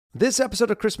This episode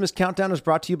of Christmas Countdown is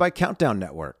brought to you by Countdown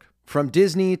Network. From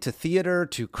Disney to theater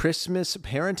to Christmas,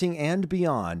 parenting, and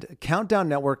beyond, Countdown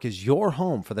Network is your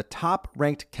home for the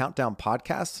top-ranked countdown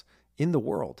podcasts in the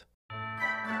world.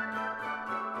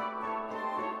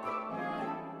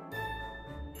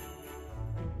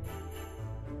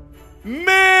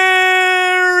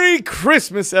 Merry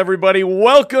Christmas, everybody.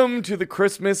 Welcome to the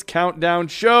Christmas Countdown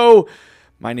Show.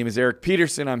 My name is Eric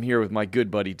Peterson. I'm here with my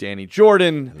good buddy, Danny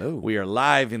Jordan. Hello. We are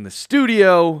live in the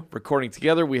studio recording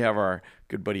together. We have our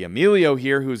good buddy Emilio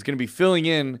here, who's going to be filling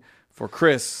in for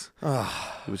Chris,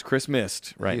 who's Chris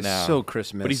missed right He's now. so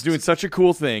Chris missed. But he's doing such a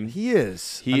cool thing. He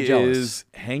is. He I'm jealous. is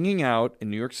hanging out in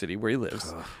New York City, where he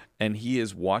lives, and he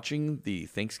is watching the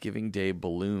Thanksgiving Day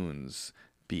balloons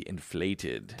be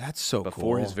inflated. That's so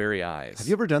before cool. his very eyes. Have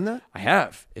you ever done that? I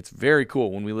have. It's very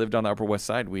cool. When we lived on the Upper West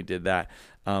Side, we did that.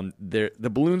 The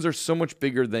balloons are so much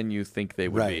bigger than you think they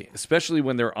would be, especially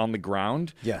when they're on the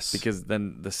ground. Yes. Because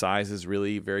then the size is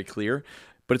really very clear.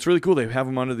 But it's really cool. They have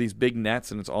them under these big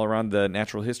nets, and it's all around the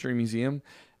Natural History Museum,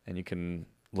 and you can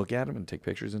look at them and take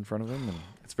pictures in front of them, and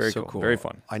it's very cool. Very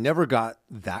fun. I never got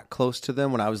that close to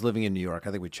them when I was living in New York.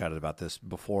 I think we chatted about this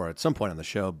before at some point on the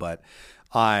show, but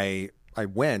I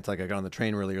went, I got on the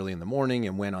train really early in the morning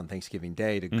and went on Thanksgiving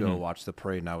Day to go watch the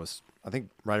parade. And I was, I think,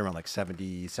 right around like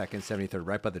 72nd, 73rd,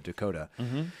 right by the Dakota.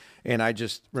 And I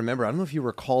just remember, I don't know if you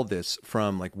recall this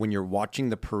from like when you're watching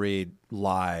the parade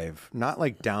live, not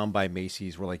like down by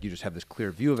Macy's where like you just have this clear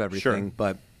view of everything,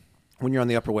 but when you're on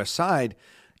the Upper West Side,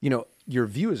 you know, your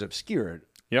view is obscured.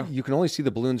 Yeah. You can only see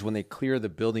the balloons when they clear the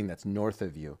building that's north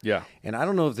of you. Yeah. And I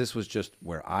don't know if this was just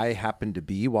where I happened to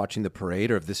be watching the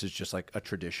parade or if this is just like a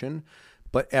tradition,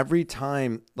 but every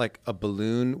time like a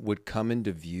balloon would come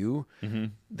into view,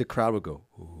 the crowd would go,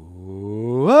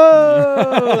 whoa!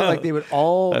 Like they would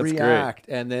all react.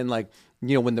 Great. And then like,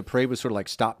 you know, when the parade was sort of like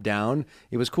stopped down,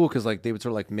 it was cool because like they would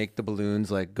sort of like make the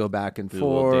balloons like go back and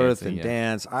forth and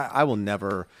dance. I will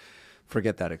never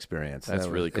forget that experience. That's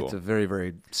really cool. It's a very,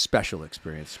 very special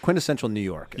experience. Quintessential New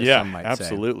York, as some might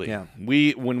absolutely. say. Yeah,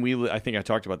 I think I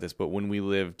talked about this, but when we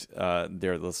lived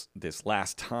there this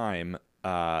last time,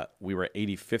 we were at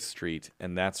 85th Street,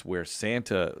 and that's where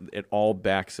Santa, it all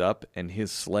backs up, and his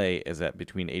sleigh is at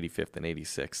between 85th and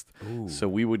 86th. Ooh. So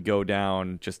we would go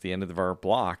down just the end of our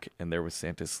block, and there was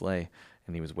Santa's sleigh,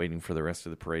 and he was waiting for the rest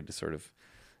of the parade to sort of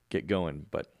get going.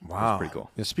 But it was pretty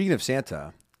cool. Now, speaking of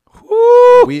Santa,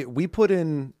 woo! we put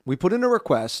in a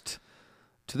request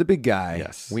to the big guy.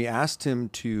 Yes. We asked him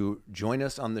to join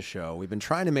us on the show. We've been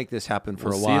trying to make this happen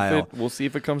for a while. We'll see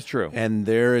if it comes true. And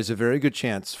there is a very good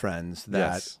chance, friends,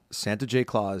 that Santa J.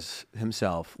 Claus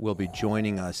himself will be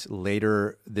joining us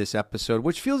later this episode,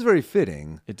 which feels very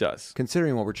fitting. It does.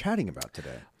 Considering what we're chatting about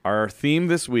today. Our theme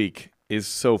this week is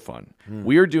so fun.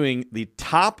 We are doing the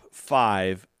top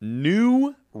 5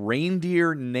 new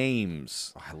reindeer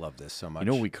names. Oh, I love this so much. You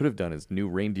know what we could have done is new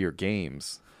reindeer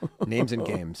games. Names and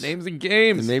games. Names and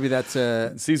games. And maybe that's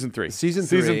season 3. Season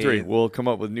 3. We'll come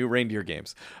up with new reindeer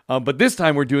games. But this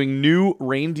time we're doing new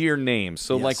reindeer names.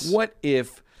 So like, what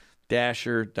if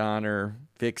Dasher, Donner,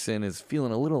 Vixen is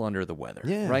feeling a little under the weather?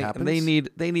 Yeah, right. happens. And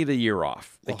they need a year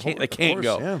off. They can't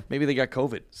go. Yeah. Maybe they got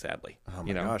COVID. Sadly, oh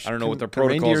my gosh. I don't know what their Can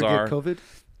protocols reindeer are. Get COVID?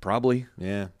 Probably.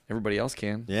 Yeah. Everybody else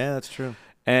can. Yeah, that's true.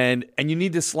 And you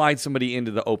need to slide somebody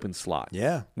into the open slot.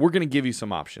 Yeah. We're going to give you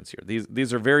some options here.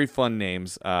 These are very fun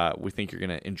names. We think you're going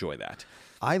to enjoy that.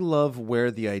 I love where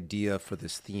the idea for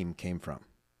this theme came from.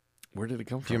 Where did it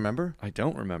come from? Do you remember? I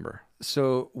don't remember.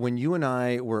 So when you and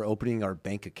I were opening our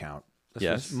bank account, this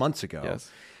was months ago,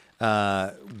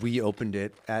 we opened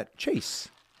it at Chase.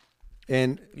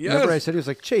 And remember I said, it was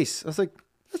like, Chase. I was like,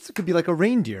 this could be like a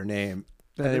reindeer name.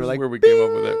 And they were like, where we came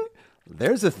up with it.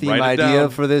 There's a theme idea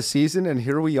for this season, and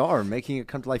here we are making it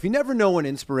come to life. You never know when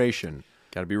inspiration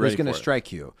is going to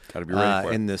strike you. Got to be ready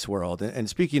for it in this world. And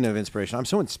speaking of inspiration, I'm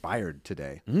so inspired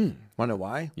today. Want to know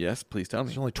why? Yes, please tell me.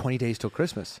 There's only 20 days till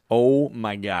Christmas. Oh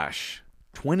my gosh,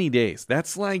 20 days.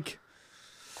 That's like,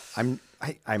 I'm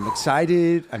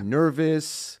excited. I'm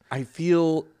nervous. I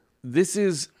feel this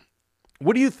is.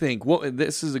 What do you think?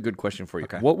 This is a good question for you.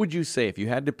 Okay. What would you say if you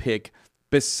had to pick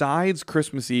besides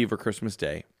Christmas Eve or Christmas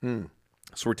Day?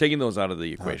 So we're taking those out of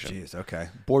the equation. Oh, jeez. Okay.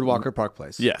 Boardwalk or Park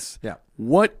Place? Yes. Yeah.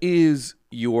 What is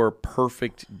your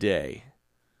perfect day?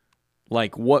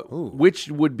 Like which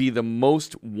would be the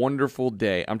most wonderful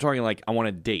day? I'm talking like I want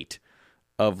a date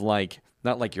of like,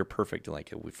 not like you're perfect.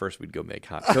 Like first we'd go make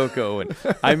hot cocoa, and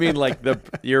I mean like it's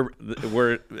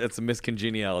a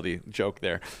miscongeniality joke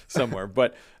there somewhere.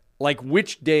 But like,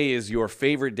 which day is your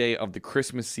favorite day of the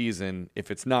Christmas season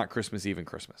if it's not Christmas Eve and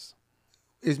Christmas?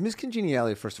 is Miss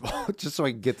Congeniality, first of all, just so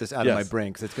I can get this out of my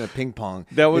brain because it's going to ping pong.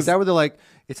 Is that where they're like,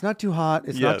 it's not too hot,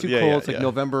 it's not too cold, it's like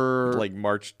November... Like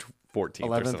March 14th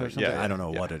 11th or something? I don't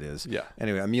know what it is. Yeah.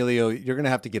 Anyway, Emilio, you're going to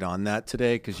have to get on that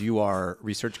today because you are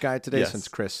research guy today since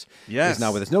Chris is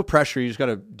not with us. No pressure. You just got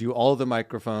to do all the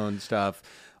microphone stuff,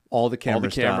 all the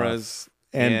cameras,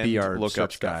 and be our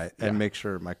search guy and make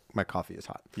sure my coffee is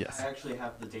hot. Yes. I actually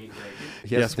have the date right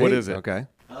Yes, here. what is it? Okay.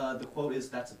 The quote is,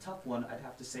 "That's a tough one. I'd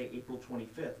have to say April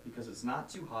 25th because it's not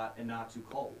too hot and not too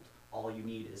cold. All you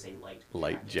need is a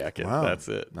light jacket. Wow. That's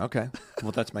it. Okay.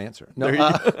 Well, that's my answer. No.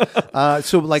 Are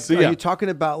you talking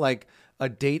about like a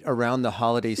date around the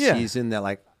holiday season that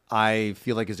like I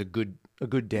feel like is a good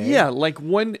day? Yeah. Like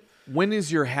when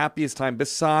is your happiest time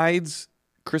besides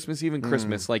Christmas Eve and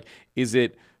Christmas? Like, is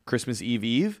it Christmas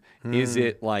Eve? Is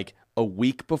it like a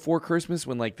week before Christmas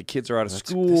when like the kids are out of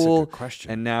school? That's a good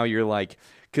question. And now you're like,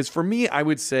 because for me, I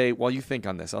would say, while you think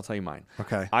on this, I'll tell you mine.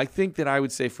 Okay. I think that I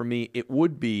would say for me, it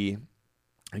would be,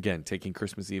 again, taking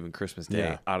Christmas Eve and Christmas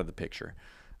Day out of the picture.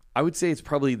 I would say it's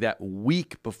probably that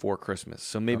week before Christmas.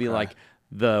 So maybe like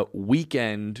the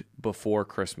weekend before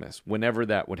Christmas, whenever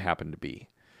that would happen to be.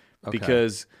 Okay.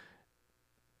 Because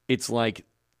it's like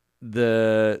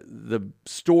the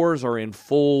stores are in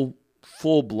full-blown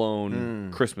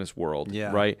Christmas world,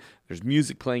 right? There's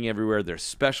music playing everywhere. There's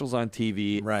specials on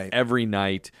TV every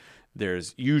night.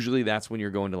 There's usually that's when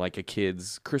you're going to like a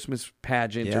kid's Christmas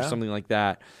pageant or something like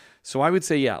that. So I would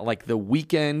say, like the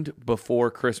weekend before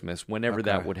Christmas, whenever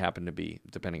that would happen to be,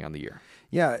 depending on the year.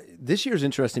 Yeah, this year's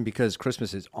interesting because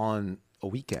Christmas is on a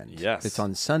weekend. Yes. It's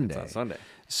on Sunday. It's on Sunday.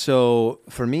 So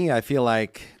for me, I feel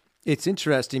like it's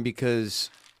interesting because,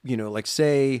 like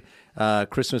say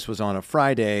Christmas was on a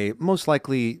Friday, most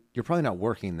likely you're probably not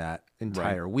working that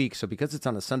entire week. So because it's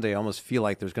on a Sunday, I almost feel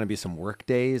like there's going to be some work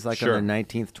days like on the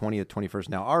 19th, 20th, 21st.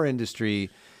 Now, our industry...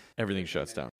 Everything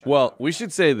shuts down. Well, we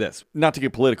should say this, not to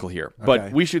get political here,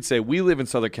 but we should say we live in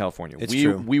Southern California. It's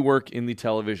true. We work in the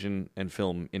television and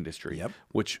film industry,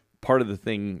 which one of the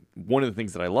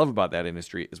things that I love about that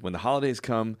industry is when the holidays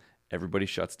come, everybody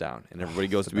shuts down and everybody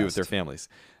goes to be with their families.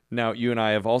 Now, you and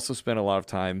I have also spent a lot of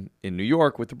time in New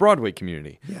York with the Broadway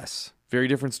community. Yes. Very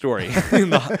different story.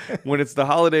 When it's the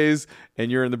holidays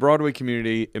and you're in the Broadway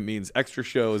community, it means extra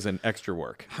shows and extra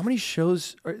work. How many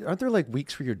shows? Aren't there like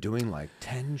weeks where you're doing like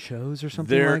 10 shows or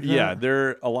something like that? Yeah, there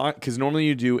are a lot because normally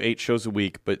you do 8 shows a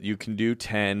week, but you can do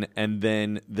 10. And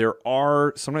then there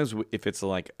are sometimes if it's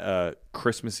like a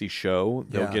Christmassy show,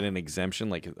 they'll get an exemption.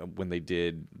 Like when they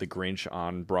did The Grinch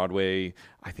on Broadway,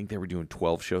 I think they were doing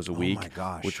 12 shows a week, my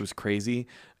gosh. which was crazy.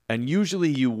 And usually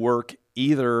you work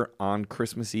either on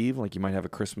Christmas Eve, like you might have a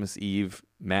Christmas Eve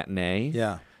matinee,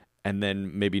 and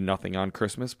then maybe nothing on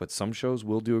Christmas, but some shows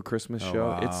will do a Christmas show.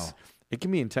 Wow. It can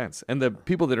be intense. And the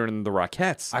people that are in the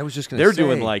Rockettes, I was just going to they're say,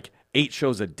 doing like 8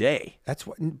 shows a day. That's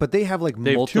what, but they have like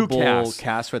multiple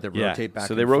casts that rotate back.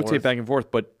 So they rotate back and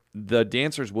forth, but the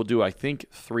dancers will do, I think,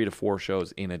 3 to 4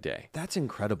 shows in a day. That's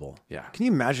incredible. Yeah. Can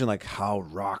you imagine like how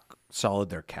rock solid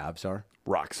their calves are?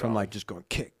 Rock solid. From like just going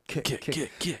kick.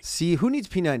 Kick. See, who needs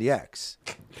P90X?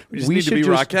 We should to be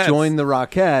just Rockettes. join the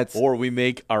Rockettes. Or we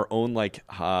make our own like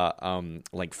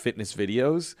fitness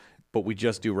videos, but we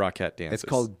just do Rockette dances. It's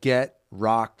called Get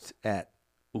Rocked At.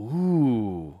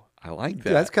 Ooh, I like that.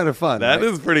 That's kind of fun. That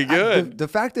is pretty good. The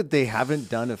fact that they haven't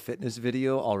done a fitness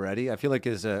video already, I feel like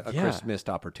is a Chris missed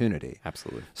opportunity.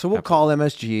 Absolutely. So we'll call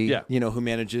MSG, who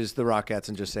manages the Rockettes,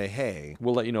 and just say, hey.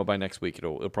 We'll let you know by next week.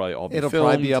 It'll probably all be filmed. It'll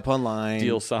probably be up online.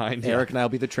 Deal signed. Eric and I will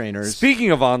be the trainers. Speaking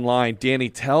of online, Danny,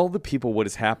 tell the people what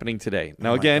is happening today.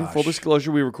 Now, again, full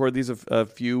disclosure, we record these a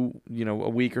few, a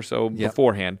week or so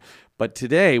beforehand. But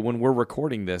today, when we're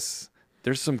recording this,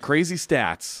 there's some crazy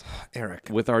stats, Eric,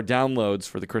 with our downloads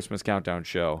for the Christmas Countdown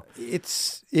show.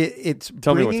 It's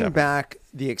Tell me what's bringing back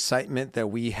the excitement that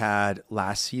we had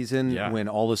last season when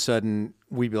all of a sudden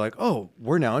we'd be like, oh,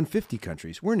 we're now in 50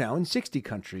 countries. We're now in 60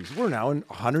 countries. We're now in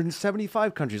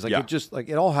 175 countries. Like it just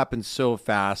it all happened so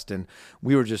fast and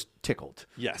we were just tickled.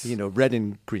 Yes. Red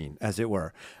and green, as it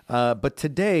were. But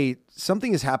today,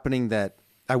 something is happening that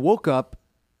I woke up.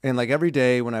 And like every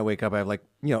day when I wake up, I have like,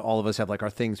 all of us have like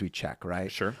our things we check,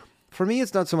 right? Sure. For me,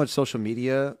 it's not so much social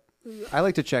media. I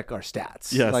like to check our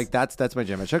stats. Yes. Like that's my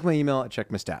jam. I check my email, I check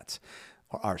my stats.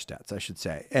 Or our stats, I should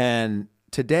say. And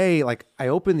today, like I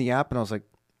opened the app and I was like,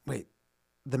 wait,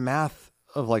 the math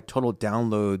of like total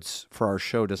downloads for our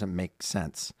show doesn't make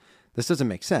sense. This doesn't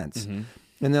make sense. Mm-hmm.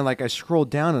 And then like I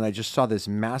scrolled down and I just saw this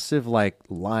massive like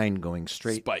line going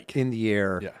straight spike in the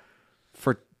air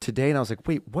for today. And I was like,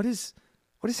 wait, what is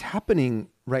happening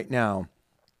right now?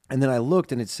 And then I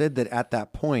looked and it said that at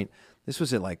that point, this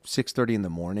was at like 6:30 in the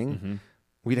morning.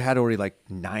 we'd had already like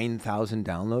 9,000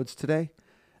 downloads today.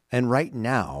 And right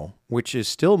now, which is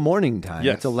still morning time,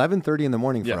 Yes. it's 11:30 in the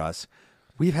morning Yeah. for us,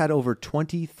 we've had over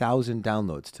 20,000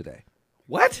 downloads today.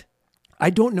 What? I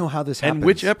don't know how this happens. And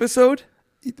which episode?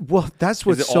 Well, that's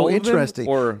what's it so all of them, interesting.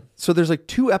 or- So there's like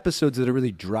 2 episodes that are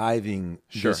really driving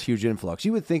Sure. this huge influx.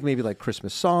 You would think maybe like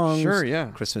Christmas songs, Sure,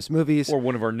 yeah. Christmas movies, Or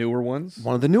one of our newer ones?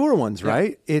 one of the newer ones,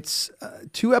 right? It's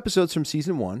 2 episodes from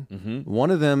season 1. Mm-hmm.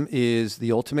 One of them is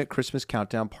the Ultimate Christmas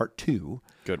Countdown Part 2,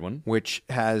 Good one. which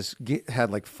has had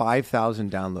like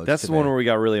 5,000 downloads. That's today. the one where we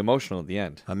got really emotional at the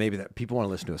end. Maybe that people want to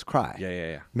listen to us cry.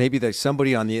 Yeah. Maybe there's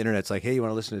somebody on the internet's like, hey, you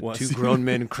want to listen to Want 2 to- grown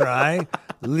men cry?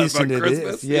 Listen to About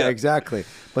Christmas? this. Yeah, Yeah. exactly.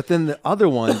 But then the other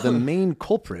one, the main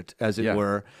culprit, as it Yeah.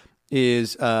 were,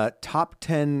 is top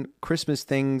 10 Christmas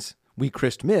things we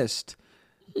Christmissed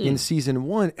in season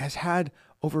 1 has had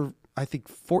over, I think,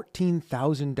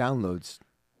 14,000 downloads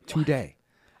today.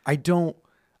 I don't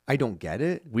get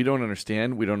it. We don't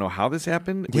understand. We don't know how this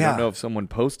happened. We Yeah. don't know if someone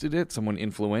posted it, someone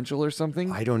influential or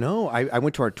something. I don't know. I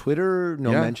went to our Twitter,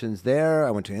 no Yeah. mentions there.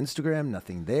 I went to Instagram,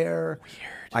 nothing there. Weird.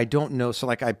 I don't know. So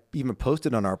like I even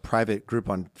posted on our private group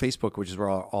on Facebook, which is where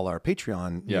all our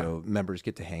Patreon Yeah. members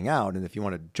get to hang out. And if you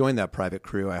want to join that private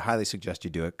crew, I highly suggest you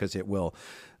do it because it will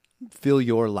fill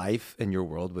your life and your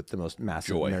world with the most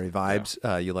massive Joy. merry vibes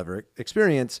you'll ever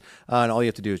experience. And all you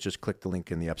have to do is just click the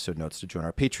link in the episode notes to join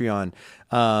our Patreon.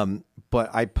 But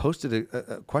I posted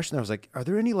a question. I was like, are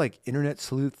there any like internet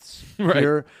sleuths Right.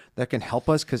 here that can help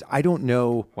us? Because I don't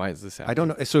know. Why is this happening? I don't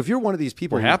know. So if you're one of these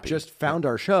people We're who happy. just found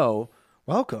our show,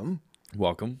 welcome.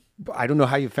 Welcome. But I don't know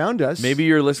how you found us. Maybe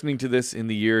you're listening to this in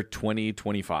the year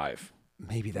 2025.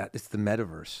 Maybe that it's the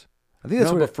metaverse. I think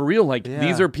that's No, what. but for real, like Yeah.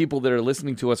 these are people that are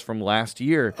listening to us from last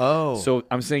year. Oh. So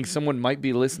I'm saying someone might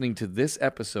be listening to this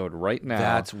episode right now.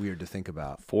 That's weird to think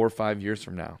about. 4 or 5 years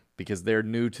from now because they're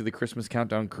new to the Christmas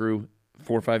Countdown crew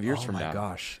 4 or 5 years Oh from my now.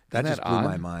 gosh, that Isn't just that blew odd?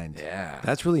 my mind. Yeah.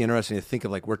 That's really interesting to think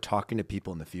of. Like we're talking to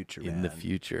people in the future. In man. the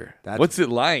future. That's- What's it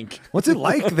like? What's it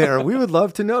like there? We would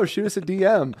love to know. Shoot us a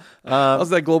DM. How's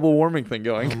that global warming thing Oh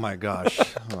going? my gosh.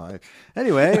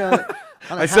 Anyway,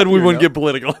 I said we wouldn't get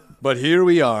political. but here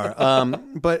we are.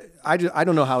 But I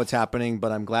don't know how it's happening,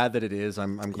 but I'm glad that it is.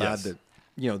 I'm glad Yes. that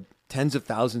tens of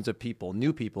thousands of people,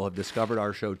 new people, have discovered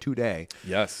our show today.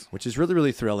 Yes. Which is really,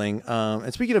 really thrilling.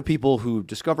 And speaking of people who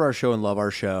discover our show and love our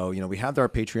show, we have our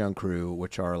Patreon crew,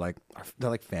 which are they're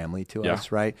like family to Yeah. us,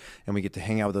 right? And we get to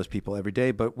hang out with those people every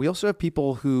day. But we also have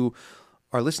people who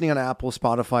are listening on Apple,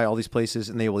 Spotify, all these places,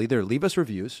 and they will either leave us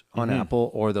reviews on Apple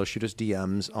or they'll shoot us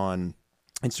DMs on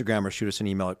Instagram or shoot us an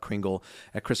email at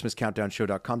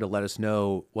kringle@christmascountdownshow.com to let us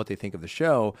know what they think of the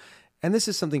show. And this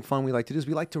is something fun we like to do is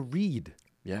we like to read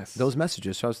Yes. those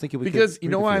messages. So I was thinking we Because could you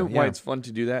read know a why few. why Yeah. it's fun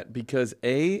to do that? Because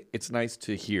A, it's nice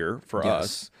to hear for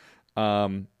Yes.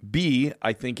 us. B,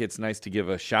 I think it's nice to give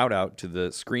a shout out to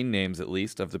the screen names at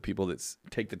least of the people that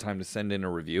take the time to send in a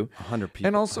review. 100 people.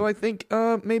 And also I think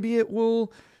maybe it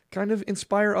will kind of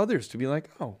inspire others to be like,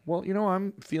 oh, well,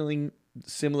 I'm feeling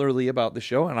similarly about the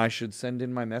show and I should send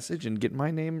in my message and get my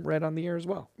name read on the air as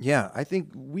well. Yeah, I think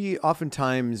we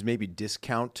oftentimes maybe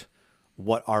discount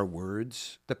what our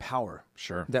words, the power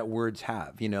Sure. that words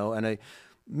have, and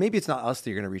maybe it's not us that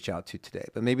you're going to reach out to today,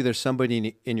 but maybe there's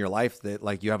somebody in your life that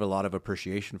like you have a lot of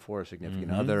appreciation for, a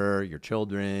significant other, your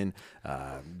children,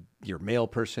 your male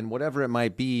person, whatever it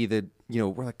might be that,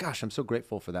 we're like, gosh, I'm so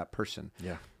grateful for that person.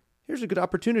 Yeah. Here's a good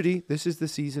opportunity. This is the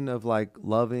season of like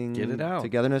loving, Get it out.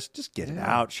 togetherness. Just get it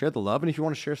out, share the love. And if you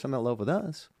want to share some of that love with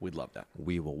us, We'd love that.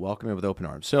 we will welcome it with open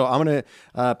arms. So I'm going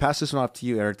to pass this one off to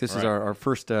you, Eric. This is right. our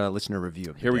first listener review.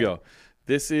 Of the Here we day. go.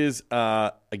 This is,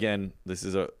 again, this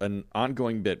is an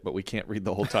ongoing bit, but we can't read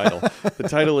the whole title. The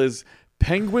title is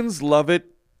Penguins Love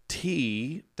It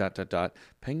T ...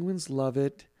 Penguins Love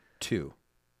It 2.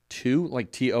 2,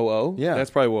 like T-O-O? Yeah. That's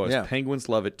probably what it was. Yeah. Penguins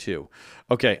Love It 2.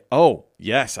 Okay. Oh,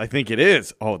 yes, I think it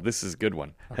is. Oh, this is a good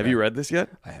one. Have you read this yet?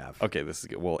 I have. Okay, this is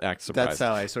good. We'll act surprised. That's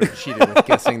how I sort of cheated with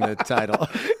guessing the title.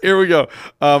 Here we go.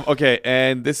 Okay,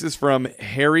 and this is from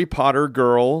Harry Potter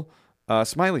Girl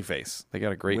Smiley Face. They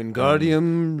got a great...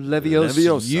 Wingardium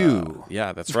Leviosa. You.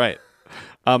 Yeah, that's right.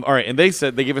 All right, and they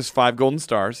gave us 5 golden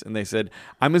stars, and they said,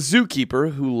 I'm a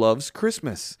zookeeper who loves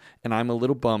Christmas, and I'm a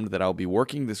little bummed that I'll be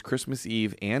working this Christmas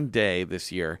Eve and day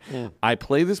this year. I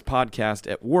play this podcast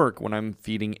at work when I'm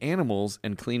feeding animals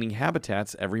and cleaning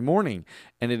habitats every morning,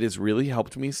 and it has really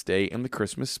helped me stay in the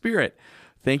Christmas spirit.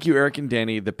 Thank you, Eric and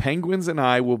Danny. The Penguins and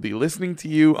I will be listening to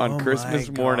you on Christmas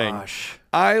my morning. gosh.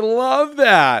 I love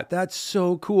that. That's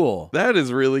so cool. That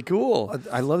is really cool.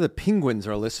 I love that penguins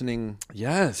are listening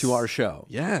Yes. to our show.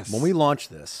 Yes. When we launch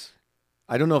this,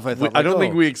 I don't know if I thought. I don't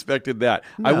think we expected that.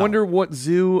 I No. wonder what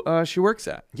zoo she works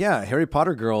at. Yeah, Harry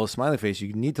Potter girl, smiley face.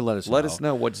 You need to let us know. Let us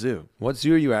know what zoo. What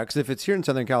zoo are you at? Because if it's here in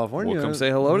Southern California, We'll come say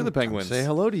hello to the penguins. Say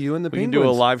hello to you and the We penguins. can do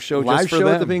a live show Live just for show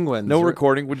them. with the penguins. No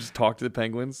recording. We'll just talk to the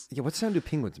penguins. Yeah, what sound do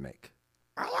penguins make?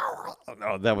 Oh,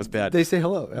 no, that was bad. They say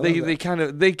hello. I love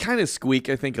that. They kind of squeak,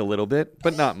 I think, a little bit,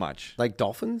 but not much. Like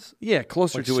dolphins? Yeah,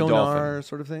 closer Like to a sonar dolphin.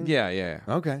 sort of thing? Yeah.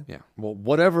 Okay. Yeah. Well,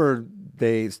 whatever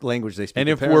language they speak. And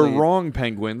if apparently, we're wrong,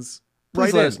 penguins,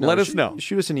 please let us know.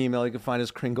 Shoot us an email. You can find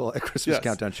us Kringle at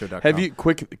ChristmasCountdownShow.com. Have you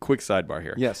quick sidebar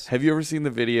here? Yes. Have you ever seen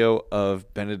the video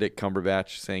of Benedict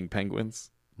Cumberbatch saying penguins?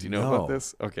 Do you know No. about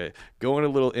this? Okay, go on a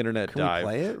little internet Can we dive.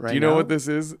 play it right Do you know now? what this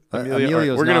is? Emilio's All right,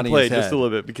 we're gonna nodding play his it just head. a little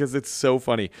bit because it's so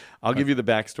funny. I'll give you the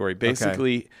backstory.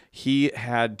 Basically, he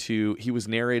was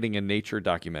narrating a nature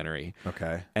documentary.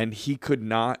 Okay. And he could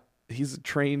not. He's a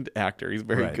trained actor. He's a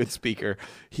very Right. good speaker.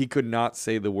 He could not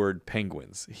say the word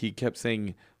penguins. He kept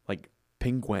saying like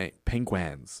penguins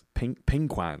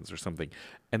or something.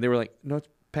 And they were like, no, it's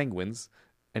penguins.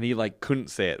 And he like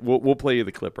couldn't say it. We'll play you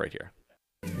the clip right here.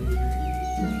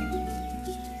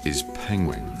 Is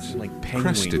penguins. Like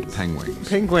penguins. Crested penguins.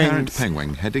 Penguins. Parent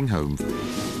penguin heading home.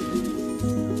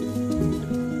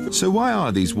 So why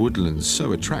are these woodlands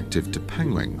so attractive to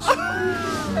penguins?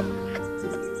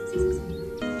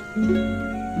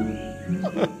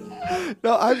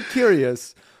 No, I'm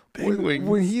curious. Penguins.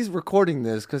 When he's recording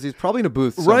this, because he's probably in a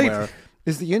booth Right. somewhere,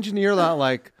 is the engineer not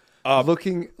like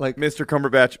looking like? Mr.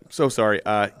 Cumberbatch, so sorry.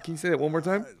 Can you say that one more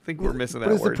time? I think we're missing that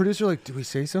But is word. the producer like, do we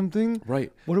say something?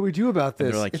 Right. What do we do about And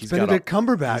this? they're like, it's he's Benedict got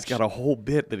Cumberbatch. He's got a whole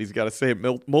bit that he's got to say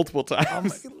it multiple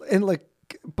times. And like,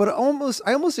 but I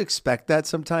almost expect that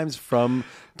sometimes from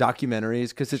documentaries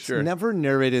because it's Sure. never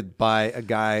narrated by a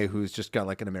guy who's just got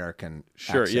like an American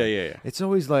Sure, accent. yeah. It's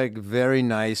always like very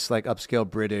nice, like upscale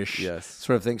British Yes.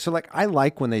 sort of thing. So like, I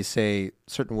like when they say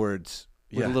certain words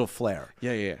with Yeah. a little flair.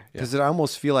 Yeah. Because I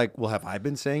almost feel like, well, have I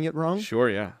been saying it wrong? Sure,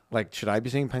 yeah. Like, should I be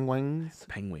saying penguins?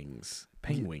 Penguins.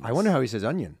 I wonder how he says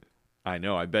onion. I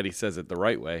know. I bet he says it the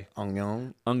right way.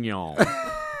 Onion. Onion.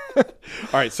 All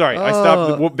right, sorry. I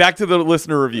stopped. Well, back to the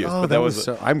listener reviews, Oh, but that was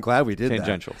so. I'm glad we did that.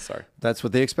 tangential. Sorry. That's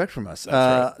what they expect from us.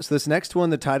 right. So this next one,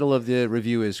 the title of the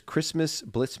review is Christmas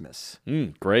Blissmas.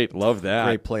 Great. Love that.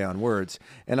 Great play on words.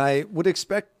 And I would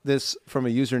expect this from a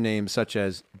username such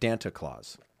as Danta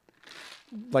Claus.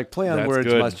 Like play on That's words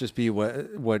good. must just be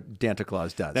what Danta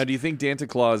Claus does. Now, do you think Santa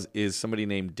Claus is somebody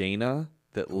named Dana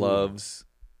that loves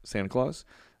Santa Claus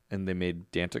and they made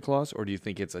Santa Claus? Or do you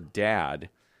think it's a dad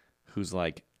who's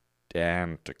like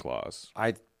Santa Claus?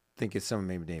 I think it's someone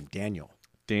maybe named Daniel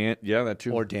Yeah, that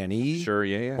too. or Danny. Sure,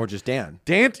 yeah. Or just Dan.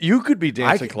 You could be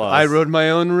Santa Claus. I wrote my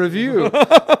own review.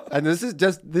 And this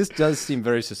does seem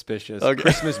very suspicious. Okay.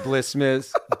 Christmas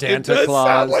Blissmas, It Danta does Claus.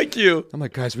 sound like you. I'm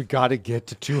like, guys, we got to get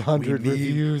to 200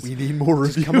 reviews. We need more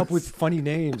Just reviews. come up with funny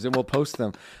names and we'll post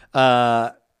them.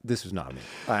 This was not me.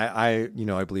 I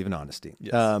believe in honesty.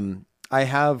 Yes.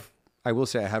 I will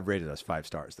say I have rated us 5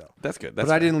 stars though. That's good. But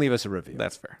I didn't leave us a review.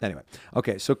 That's fair. Anyway,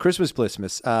 okay. So Christmas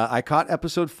Blissmas. I caught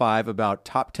episode 5 about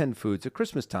top 10 foods at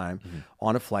Christmas time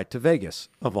on a flight to Vegas,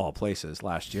 of all places,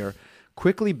 last year.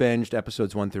 Quickly binged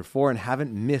episodes 1 through 4 and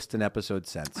haven't missed an episode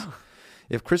since.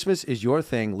 If Christmas is your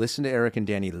thing, listen to Eric and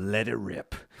Danny. Let it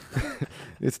rip.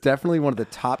 It's definitely one of the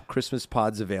top Christmas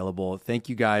pods available. Thank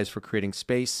you guys for creating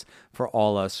space for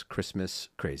all us Christmas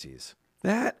crazies.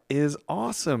 That is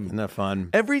awesome. Isn't that fun?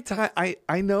 Every time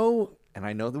I know, and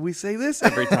I know that we say this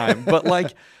every time, but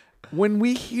like when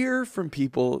we hear from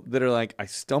people that are like, I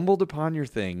stumbled upon your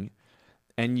thing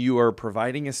and you are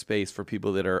providing a space for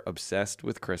people that are obsessed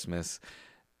with Christmas,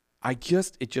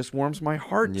 it just warms my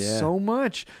heart Yeah. so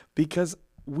much because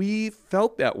we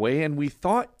felt that way and we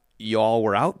thought y'all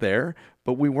were out there,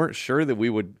 but we weren't sure that we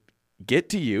would get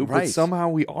to you, Right. but somehow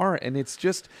we are. And it's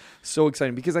just so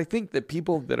exciting because I think that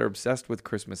people that are obsessed with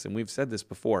Christmas, and we've said this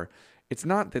before, it's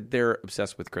not that they're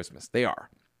obsessed with Christmas. They are.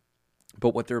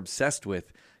 But what they're obsessed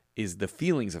with is the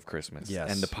feelings of Christmas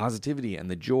Yes. and the positivity and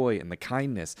the joy and the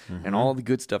kindness and all the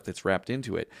good stuff that's wrapped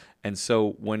into it. And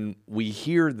so when we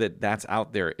hear that that's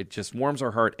out there, it just warms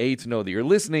our heart, A, to know that you're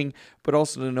listening, but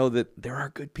also to know that there are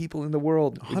good people in the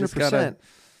world. We just 100%.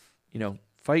 gotta,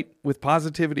 fight with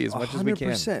positivity as much as we can.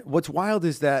 100%. What's wild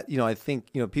is that, I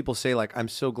think, people say like, I'm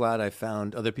so glad I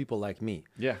found other people like me.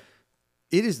 Yeah.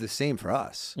 It is the same for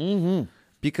us. Mm-hmm.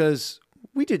 Because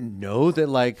we didn't know that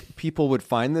like people would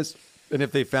find this. And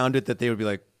if they found it, that they would be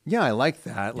like, yeah, I like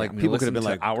that. Like people could have been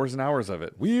like, hours and hours of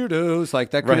it. weirdos. Like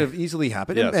that could Right. have easily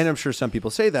happened. Yes. And I'm sure some people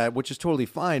say that, which is totally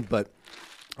fine. But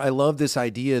I love this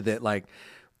idea that like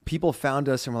people found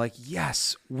us and were like,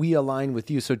 yes, we align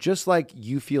with you. So just like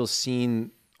you feel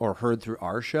seen or heard through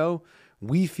our show,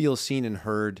 we feel seen and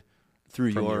heard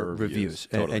through From your your reviews reviews.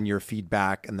 and, Totally. and your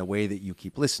feedback and the way that you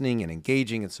keep listening and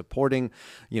engaging and supporting,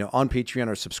 on Patreon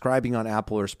or subscribing on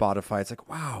Apple or Spotify. It's like,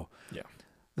 wow, Yeah.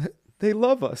 they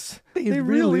love us. They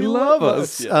really love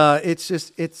us. Yeah.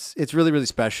 It's really, really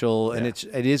special. And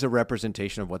it is a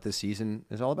representation of what this season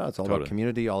is all about. It's all about Totally.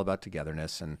 community, all about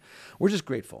togetherness. And we're just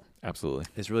grateful. Absolutely.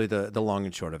 Is really the long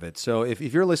and short of it. So if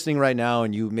you're listening right now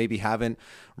and you maybe haven't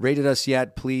rated us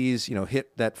yet, please,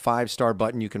 hit that 5-star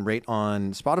button. You can rate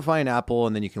on Spotify and Apple,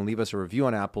 and then you can leave us a review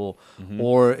on Apple.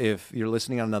 Or if you're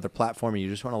listening on another platform and you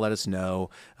just want to let us know,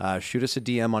 shoot us a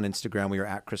DM on Instagram. We are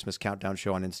at Christmas Countdown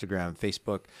Show on Instagram,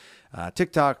 Facebook,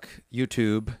 TikTok,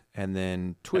 YouTube, and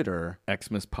then Twitter.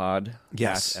 Xmas Pod.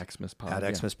 Yes. At Xmas Pod. At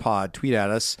yeah. Xmas Pod. Tweet at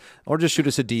us or just shoot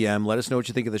us a DM. Let us know what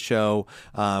you think of the show.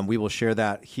 We will share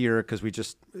that here because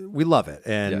we love it.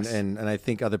 And, Yes. and I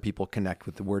think other people connect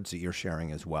with the words that you're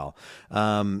sharing as well.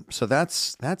 So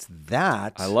that's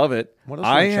that. I love it. What else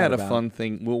you I wanna chat had a about? fun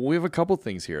thing. Well, we have a couple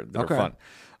things here that Okay. are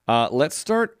fun. Let's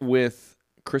start with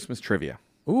Christmas trivia.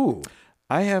 Ooh.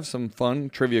 I have some fun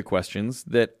trivia questions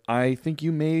that I think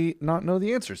you may not know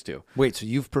the answers to. Wait, so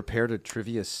you've prepared a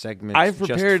trivia segment I've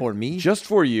prepared just for me? just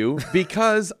for you,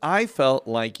 because I felt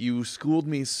like you schooled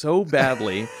me so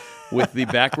badly with the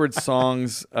backwards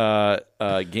songs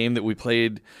game that we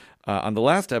played on the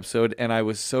last episode, and I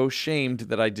was so shamed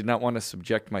that I did not want to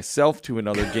subject myself to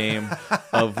another game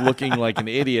of looking like an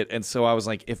idiot. And so I was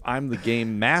like, if I'm the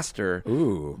game master,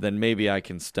 then maybe I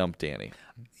can stump Danny.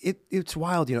 It's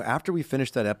wild, after we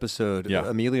finished that episode, Yeah.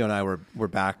 Emilio and I were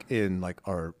back in like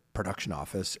our production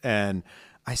office, and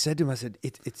I said to him,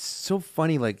 it's so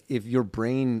funny, like if your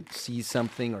brain sees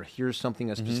something or hears something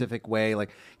a specific way, like,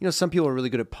 some people are really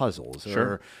good at puzzles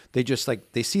or they just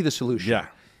like, they see the solution. Yeah.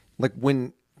 Like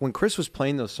when Chris was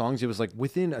playing those songs, it was like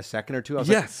within a second or two, I was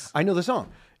Yes. like, I know the song.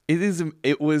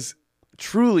 It was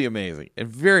truly amazing and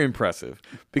very impressive,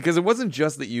 because it wasn't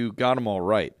just that you got them all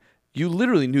right. You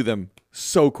literally knew them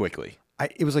so quickly.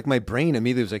 It was like my brain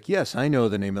immediately was like, yes, I know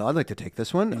the name of it. I'd like to take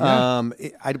this one.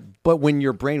 Yeah. But when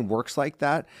your brain works like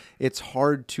that, it's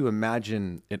hard to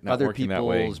imagine It not other working that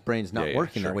way. people's brains not Yeah,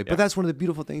 working sure, that way. yeah. But that's one of the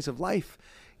beautiful things of life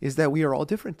is that we are all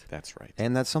different. That's right.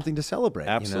 And that's something to celebrate.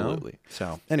 Absolutely.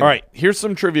 So anyway. All right, here's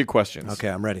some trivia questions. Okay,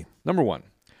 I'm ready. Number 1.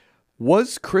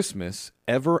 Was Christmas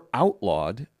ever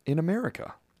outlawed in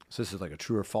America? So this is like a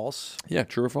true or false? Yeah,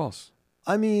 true or false?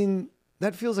 I mean,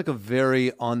 that feels like a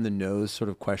very on the nose sort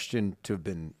of question to have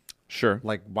been Sure.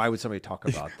 like, why would somebody talk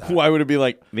about that? Why would it be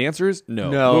like, the answer is no.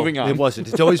 No, Moving on. it wasn't.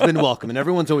 It's always been welcome, and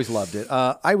everyone's always loved it.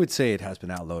 I would say it has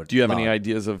been outlawed. Do you have any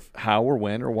ideas of how or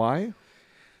when or why?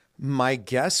 My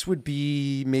guess would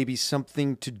be maybe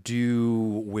something to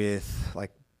do with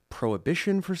like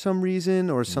prohibition for some reason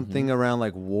or something around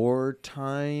like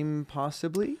wartime,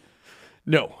 possibly.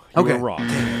 No. You Okay. were wrong.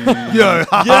 Yeah.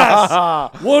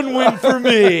 Yes! One win for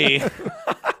me.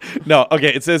 No,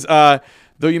 okay. It says,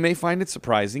 though you may find it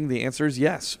surprising, the answer is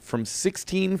yes. From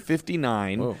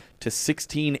 1659 to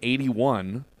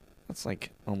 1681, that's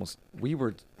like almost... We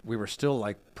were still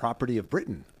like property of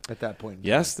Britain at that point.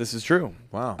 Yes, this is true.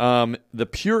 Wow. The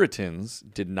Puritans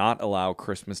did not allow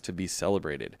Christmas to be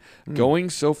celebrated, going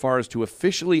so far as to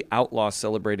officially outlaw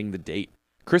celebrating the date.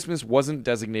 Christmas wasn't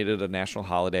designated a national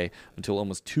holiday until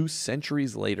almost 2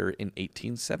 centuries later in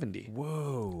 1870.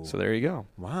 Whoa. So there you go.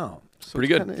 Wow. So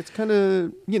Pretty it's good. It's kind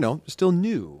of, still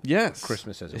new. Yes.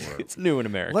 Christmas, as it were. It's new in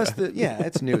America.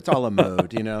 It's new. It's all a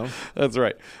mode, That's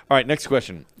right. All right, next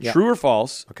question. Yeah. True or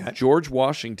false? Okay. George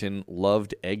Washington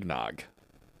loved eggnog.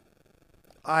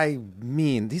 I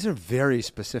mean, these are very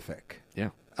specific. Yeah.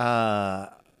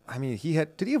 I mean,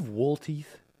 did he have wool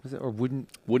teeth? Was it or wooden?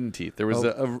 Wooden teeth. There was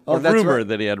a that's rumor right.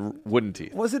 that he had wooden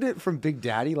teeth. Wasn't it from Big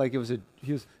Daddy? Like his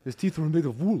teeth were made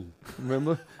of wool.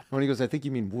 Remember when he goes, I think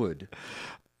you mean wood.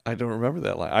 I don't remember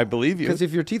that line. I believe you. Because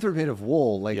if your teeth were made of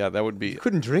wool, like Yeah, that would be... you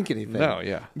couldn't drink anything. No,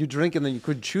 yeah. You drink and then you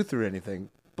couldn't chew through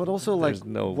anything. But also, There's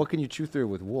no- what can you chew through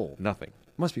with wool? Nothing.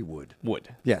 Must be wood. Wood.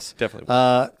 Yes, Definitely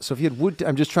wood. So if you had wood,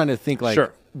 I'm just trying to think like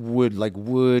Sure.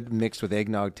 wood mixed with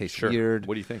eggnog tastes Sure. weird.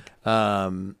 What do you think?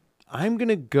 I'm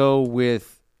gonna go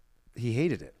with he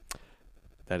hated it.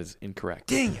 That is incorrect.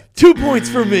 Dang it! 2 points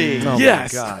for me. Oh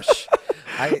yes. my gosh.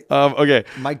 Okay.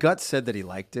 My gut said that he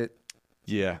liked it.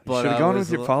 Yeah. You But should have I gone was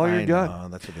with your a follow li- your I gut. know,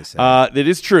 that's what they said. That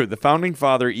is true. The founding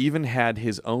father even had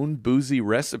his own boozy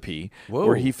recipe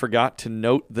where he forgot to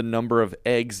note the number of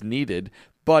eggs needed,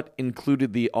 but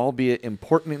included the albeit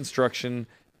important instruction,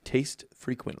 taste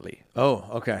frequently. Oh,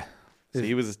 okay. So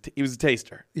he was a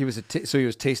taster. He was so he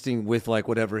was tasting with like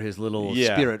whatever his little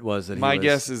spirit was. That My he was.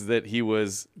 guess is that he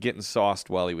was getting sauced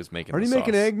while he was making. Are the you sauce.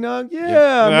 making eggnog?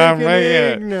 Yeah, I'm making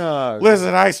eggnog.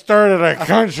 Listen, I started a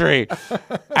country.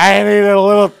 I need a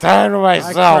little time to I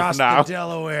myself crossed now. the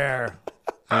Delaware.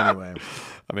 Anyway,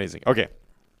 Amazing. Okay,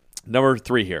 number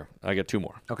 3 here. I got 2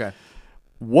 more. okay.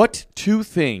 What 2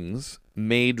 things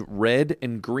made red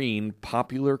and green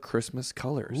popular Christmas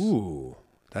colors? Ooh,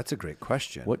 that's a great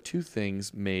question. What 2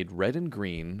 things made red and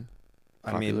green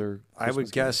popular I Christmas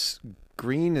would guess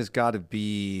green has got to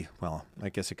be, well, I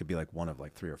guess it could be like one of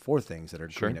like 3 or 4 things that are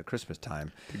green at Christmas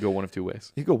time. Could go one of 2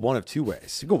 ways. You go one of 2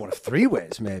 ways. You go one of 3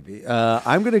 ways, maybe.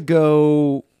 I'm going to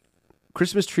go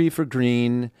Christmas tree for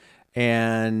green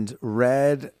and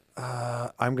red.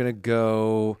 I'm going to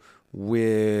go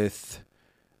with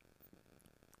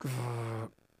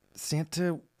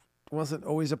Santa wasn't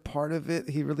always a part of it.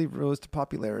 He really rose to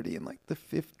popularity in like the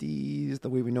 50s, the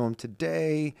way we know him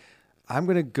today. I'm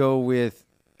going to go with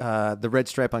the red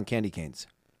stripe on candy canes.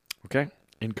 Okay.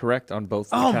 Incorrect on both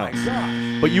Oh, accounts. my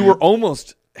God. But you were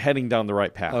almost heading down the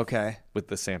right path. Okay. With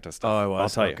the Santa stuff. Oh, I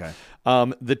was? I'll tell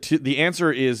Okay. you. The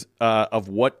answer is of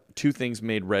what 2 things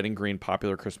made red and green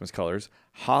popular Christmas colors: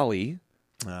 holly,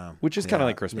 which is kind of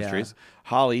like Christmas trees,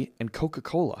 holly, and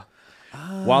Coca-Cola.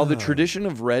 While the tradition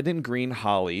of red and green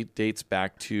holly dates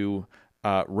back to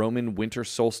Roman winter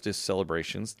solstice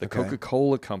celebrations, the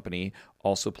Coca-Cola company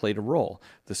also played a role.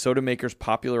 The soda makers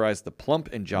popularized the plump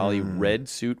and jolly red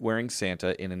suit-wearing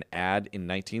Santa in an ad in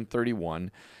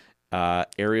 1931.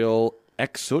 Ariel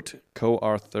Exut,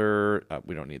 co-author...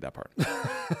 we don't need that part.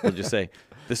 We'll just say...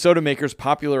 The soda makers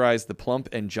popularized the plump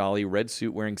and jolly red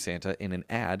suit-wearing Santa in an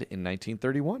ad in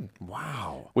 1931.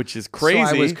 Wow. Which is crazy.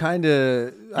 So I was kind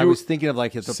of... I was thinking of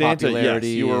like the Santa, popularity.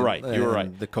 yes, you were right. You were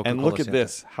right. The Coca-Cola and look at Santa.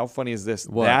 this. How funny is this?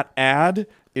 What? That ad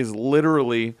is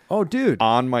literally Oh, dude.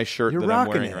 on my shirt You're that I'm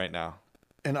rocking wearing it. right now.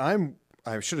 And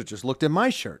I should have just looked at my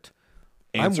shirt.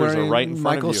 Answers I'm wearing are right in front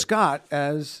Michael of you. Scott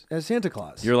as Santa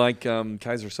Claus. You're like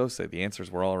Kaiser Sose. The answers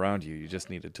were all around you. You just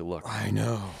needed to look. I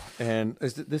know. And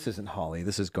this isn't holly.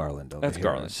 This is garland over That's here.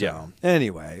 garland, So, yeah.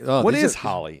 Anyway. What is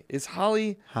holly? Is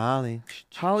holly... Holly.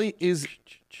 Holly is...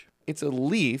 It's a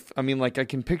leaf. I mean, like, I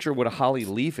can picture what a holly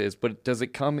leaf is, but does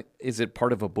it come... Is it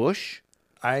part of a bush?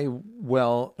 When I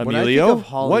Emilio, think of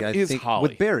holly, what I is think holly?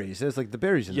 with berries. There's like the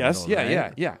berries in Yes, the middle.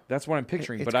 right? yeah. That's what I'm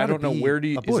picturing, It's but I gotta don't know be where do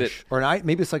you... a bush. Is it... Or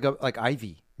maybe it's like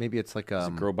ivy. Maybe it's like Does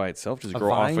it grow by itself? Does it a grow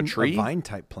vine, off a tree? A vine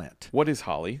type plant. What is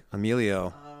holly?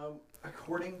 Emilio,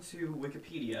 According to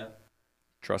Wikipedia,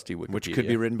 Trusty Wikipedia. which could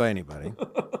be written by anybody.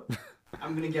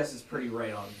 I'm going to guess it's pretty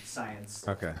right on science.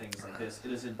 Okay. Things like this.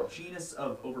 It is a genus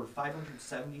of over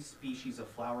 570 species of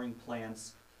flowering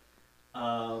plants.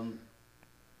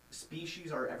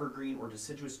 Species are evergreen or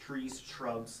deciduous trees,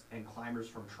 shrubs, and climbers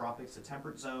from tropics to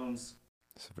temperate zones.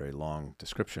 It's a very long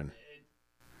description.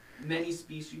 Many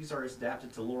species are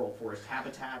adapted to laurel forest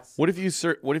habitats. What if you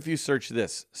search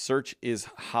this? Search is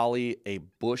holly a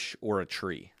bush or a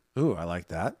tree? Ooh, I like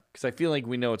that. Because I feel like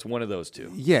we know it's one of those two.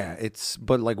 Yeah,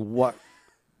 but like what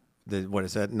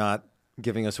is that not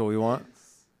giving us what we want?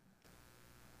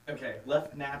 Okay,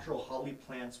 left natural, holly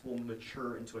plants will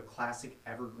mature into a classic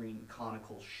evergreen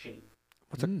conical shape.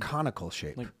 What's a conical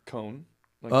shape? Like cone,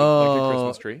 like a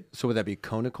Christmas tree. So would that be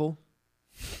conical?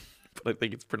 But I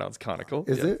think it's pronounced conical.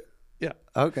 Is Yeah. it? Yeah.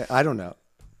 Okay, I don't know.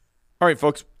 All right,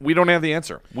 folks, we don't have the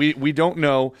answer. We don't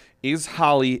know, is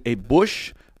holly a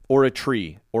bush or a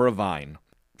tree or a vine?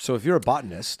 So if you're a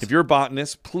botanist, If you're a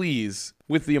botanist, please,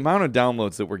 with the amount of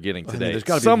downloads that we're getting I mean, today, there's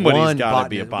got to be somebody's one got to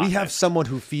be a botanist. botanist. We have someone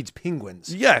who feeds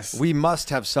penguins. Yes. We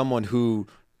must have someone who,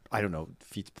 I don't know,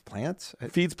 feeds plants.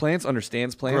 Feeds plants,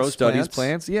 understands plants, Grows studies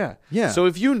plants. plants. Yeah. Yeah. So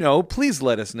if you know, please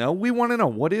let us know. We want to know,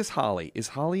 what is holly? Is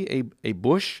holly a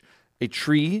bush, a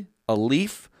tree, a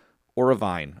leaf, or a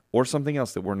vine, or something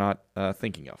else that we're not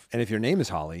thinking of? And if your name is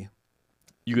Holly,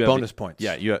 You have bonus points.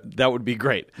 Yeah, that would be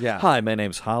great. Yeah. Hi, my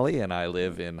name's Holly, and I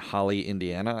live in Holly,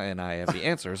 Indiana, and I have the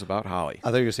answers about Holly. I thought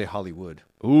you were going to say Hollywood.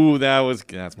 Ooh, that's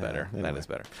better. anyway. That is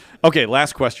better. Okay,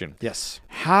 last question. Yes.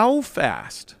 How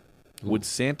fast would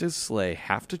Santa's sleigh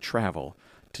have to travel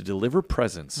to deliver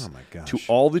presents Oh my gosh. to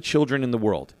all the children in the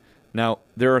world? Now,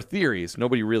 there are theories.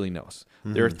 Nobody really knows.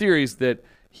 There are theories that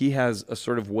he has a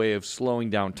sort of way of slowing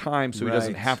down time so he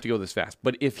doesn't Right. have to go this fast.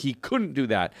 But if he couldn't do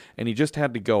that and he just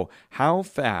had to go, how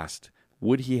fast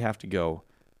would he have to go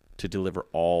to deliver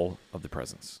all of the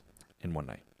presents in one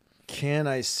night? Can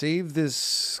I save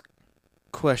this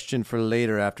question for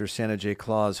later after Santa J.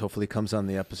 Claus hopefully comes on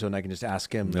the episode and I can just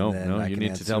ask him? No, and then no, I you can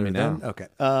need to tell answer me then? now. Okay.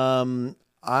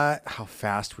 How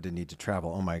fast would it need to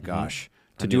travel? Oh my gosh.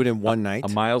 To do it in one night?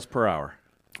 Miles per hour.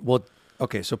 Well,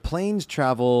 Okay, so planes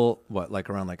travel like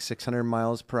around like 600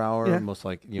 miles per hour. Yeah. Most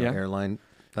like Yeah. airline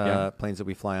Yeah. planes that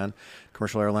we fly on,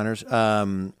 commercial airliners.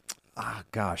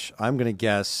 Gosh, I'm gonna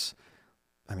guess.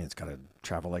 I mean, it's got to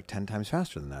travel like 10 times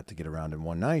faster than that to get around in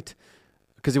one night.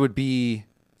 Because it would be.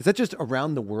 Is that just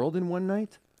around the world in one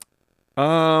night?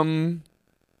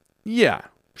 Yeah,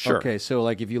 sure. Okay, so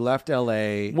like if you left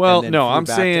LA, Well, and then no, flew I'm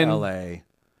back saying- to LA.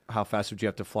 How fast would you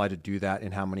have to fly to do that?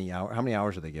 And how many hours? How many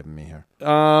hours are they giving me here?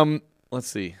 Let's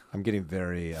see. I'm getting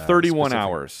very 31 specific.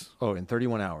 hours. Oh, in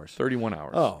 31 hours. 31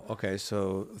 hours. Oh, okay.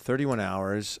 So 31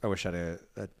 hours. I wish I had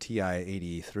a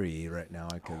TI-83 right now.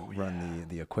 I could run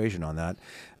the equation on that.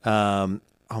 Oh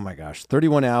my gosh,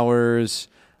 31 hours.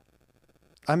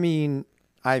 I mean,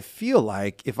 I feel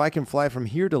like if I can fly from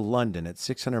here to London at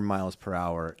 600 miles per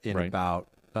hour in Right. about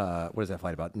what is that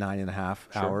flight? About 9.5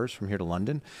 Sure. hours from here to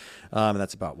London.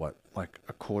 That's about what, like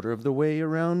a quarter of the way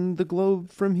around the globe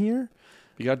from here.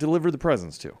 You got to deliver the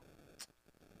presents too.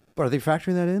 But are they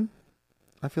factoring that in?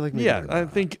 I feel like maybe Yeah, they're I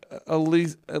not. think at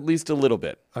least a little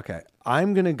bit. Okay,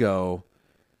 I'm gonna go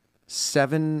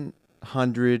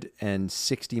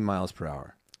 760 miles per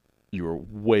hour. You were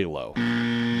way low.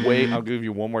 I'll give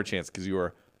you one more chance because you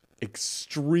are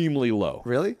extremely low.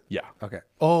 Really? Yeah. Okay.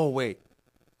 Oh wait.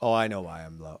 Oh, I know why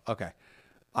I'm low. Okay,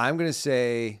 I'm gonna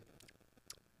say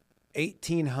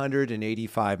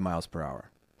 1,885 miles per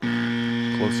hour.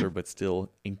 Closer, but still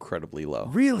incredibly low.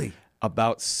 Really?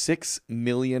 About 6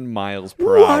 million miles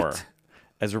per What? hour.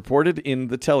 As reported in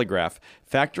The Telegraph,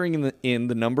 factoring in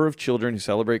the number of children who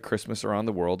celebrate Christmas around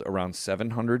the world, around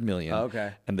 700 million.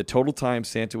 Okay. And the total time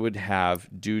Santa would have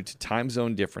due to time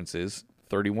zone differences,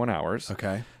 31 hours.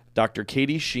 Okay. Dr.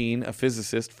 Katie Sheen, a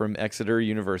physicist from Exeter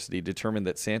University, determined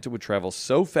that Santa would travel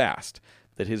so fast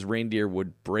that his reindeer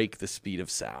would break the speed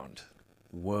of sound.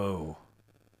 Whoa.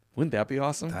 Wouldn't that be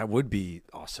awesome? That would be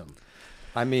awesome.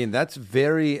 I mean, that's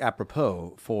very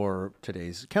apropos for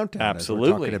today's countdown. As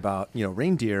Absolutely. we're talking about,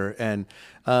 reindeer. And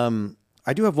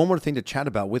I do have one more thing to chat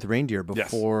about with reindeer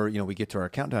before, we get to our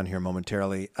countdown here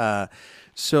momentarily.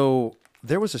 So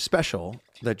there was a special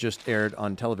that just aired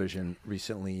on television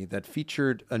recently that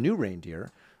featured a new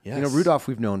reindeer. Yes. Rudolph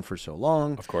we've known for so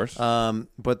long. Of course.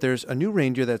 But there's a new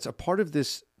reindeer that's a part of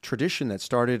this tradition that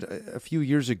started a few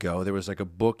years ago. There was like a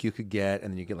book you could get,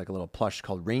 and then you get like a little plush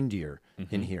called Reindeer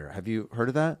in here. Have you heard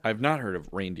of that? I've not heard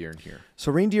of reindeer in here.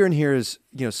 So Reindeer in here is,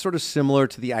 sort of similar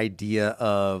to the idea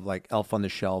of like Elf on the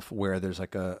Shelf, where there's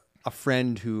like a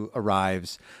friend who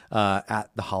arrives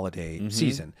at the holiday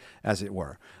season, as it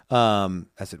were.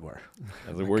 As it were.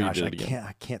 As it were, Gosh, you did it again.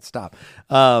 I can't stop.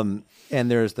 And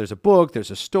there's a book,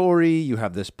 there's a story. You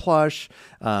have this plush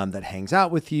that hangs out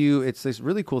with you. It's this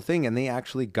really cool thing, and they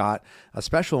actually got a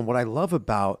special. And what I love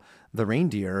about the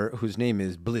reindeer, whose name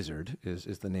is Blizzard, is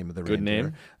the name of the Good reindeer.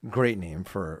 name. Great name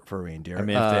for reindeer. I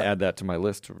may have to add that to my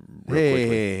list real quickly.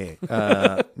 Hey.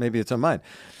 Maybe it's on mine.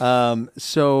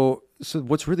 So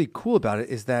what's really cool about it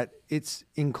is that it's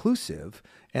inclusive.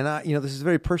 And this is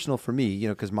very personal for me,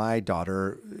 because my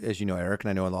daughter, as you know, Eric, and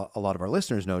I know a lot of our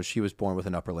listeners know, she was born with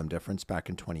an upper limb difference back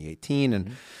in 2018.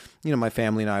 And, my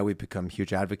family and I, we've become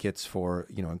huge advocates for,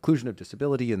 inclusion of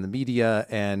disability in the media.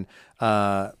 And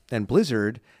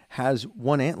Blizzard has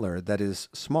one antler that is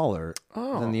smaller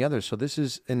than the other. So this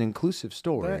is an inclusive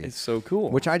story. That is so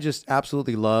cool. Which I just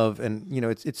absolutely love. And,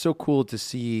 it's so cool to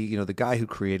see, the guy who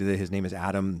created it, his name is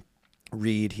Adam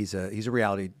Reed. He's a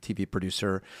reality TV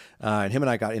producer, and him and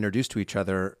I got introduced to each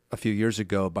other a few years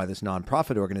ago by this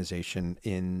nonprofit organization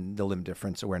in the limb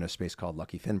difference awareness space called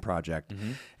Lucky Finn Project.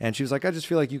 And she was like, I just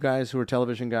feel like you guys who are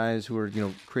television guys who are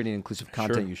creating inclusive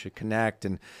content, you should connect.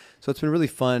 And so it's been really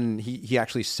fun. He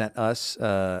actually sent us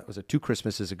was it 2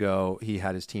 Christmases ago? He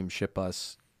had his team ship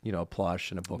us a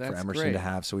plush and a book for That's Emerson great. to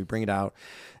have. So we bring it out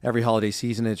every holiday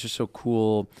season. It's just so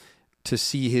cool to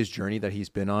see his journey that he's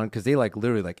been on, because they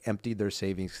literally emptied their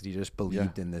savings because he just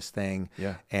believed in this thing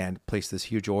and placed this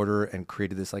huge order and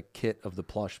created this kit of the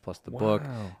plush plus the book.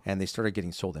 And they started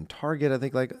getting sold in Target, I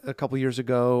think a couple years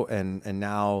ago. And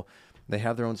now they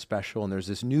have their own special, and there's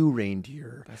this new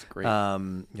reindeer. That's great.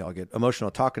 I'll get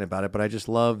emotional talking about it, but I just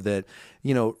love that,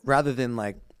 rather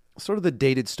than sort of the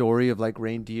dated story of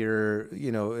reindeer,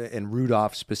 and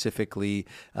Rudolph specifically,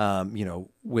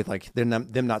 with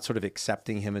them not sort of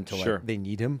accepting him until they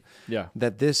need him. Yeah.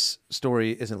 That this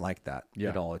story isn't like that Yeah.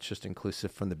 at all. It's just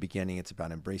inclusive from the beginning. It's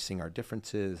about embracing our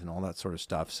differences and all that sort of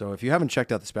stuff. So if you haven't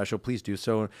checked out the special, please do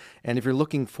so. And if you're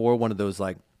looking for one of those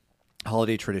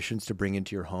holiday traditions to bring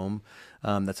into your home,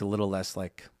 that's a little less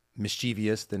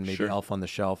mischievous than maybe Elf on the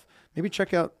Shelf, maybe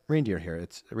check out Reindeer here.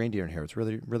 It's Reindeer in here. It's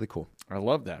really, really cool. I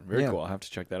love that. Very cool. I'll have to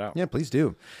check that out. Yeah, please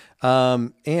do.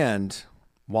 And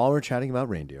while we're chatting about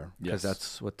reindeer, because Yes.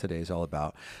 that's what today's all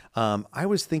about, I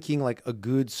was thinking like a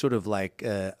good sort of like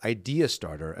idea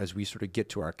starter as we sort of get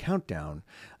to our countdown.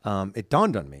 It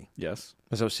dawned on me. Yes.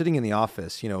 As I was sitting in the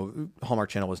office, Hallmark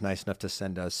Channel was nice enough to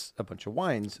send us a bunch of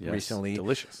wines Yes, recently.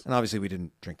 delicious. And obviously we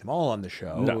didn't drink them all on the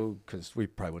show because we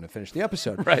probably wouldn't have finished the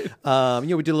episode. Right.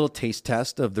 We did a little taste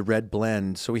test of the red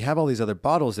blend. So we have all these other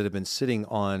bottles that have been sitting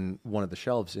on one of the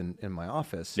shelves in my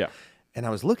office. Yeah. And I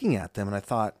was looking at them and I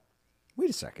thought, wait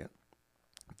a second.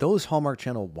 Those Hallmark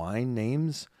Channel wine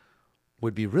names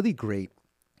would be really great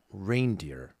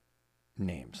reindeer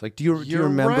names. Like, do you You're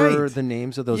remember right. the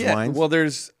names of those wines? Well,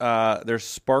 there's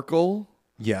Sparkle,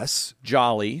 Yes.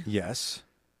 Jolly, Yes.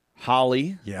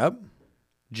 Holly, Yep.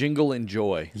 Jingle, and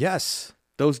Joy. Yes.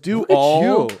 Those do Look at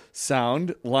all you.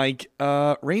 sound like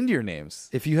reindeer names.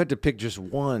 If you had to pick just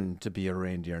one to be a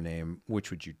reindeer name, which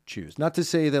would you choose? Not to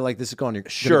say that like this is going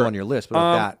to go on your list, but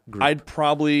of that group. I'd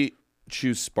probably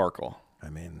choose Sparkle. I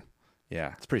mean,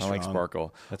 Yeah, it's pretty I like strong.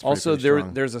 Sparkle. That's also, pretty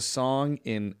strong. there's a song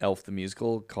in Elf the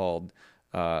Musical called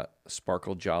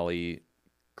Sparkle Jolly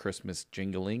Christmas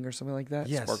Jingling or something like that.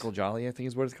 Yes. Sparkle Jolly, I think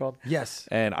is what it's called. Yes.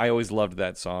 And I always loved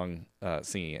that song,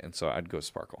 singing it, and so I'd go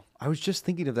Sparkle. I was just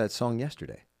thinking of that song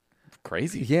yesterday.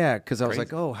 Crazy. Yeah, because I was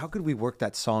Crazy. like, oh, how could we work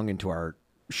that song into our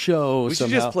show We should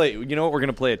somehow? just play. You know what? We're going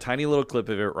to play a tiny little clip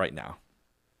of it right now.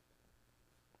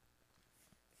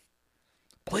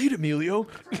 Play it, Emilio.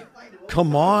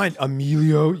 Come on,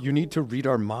 Emilio. You need to read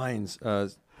our minds.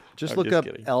 Just I'm look just up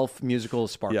kidding. Elf musical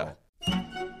Sparkle. Yeah.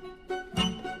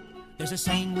 There's a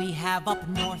saying we have up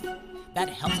north that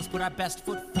helps us put our best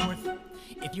foot forth.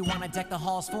 If you want to deck the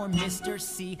halls for Mr.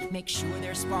 C, make sure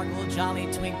they're sparkle, jolly,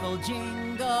 twinkle,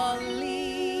 jingly.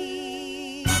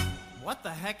 What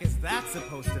the heck is that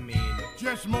supposed to mean?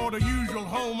 Just more the usual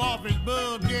home office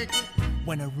bull, Dick.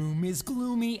 When a room is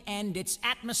gloomy and its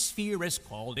atmosphere has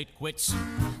called it quits,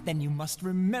 then you must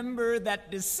remember that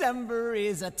December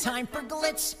is a time for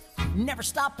glitz. Never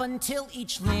stop until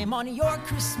each limb on your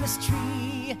Christmas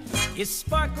tree is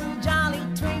sparkle, jolly,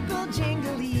 twinkle,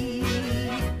 jingly.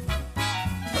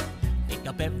 Pick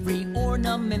up every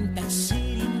ornament that's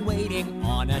sitting waiting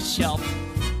on a shelf.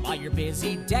 While you're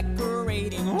busy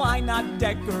decorating, why not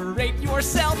decorate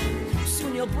yourself?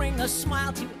 Soon you'll bring a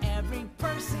smile to every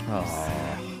person you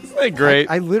see. Isn't that great?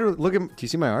 I literally look at. Do you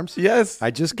see my arms? yes.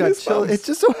 I just got Goosebumps. chill. It's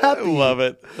just so happy. I love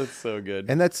it. That's so good.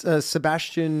 And that's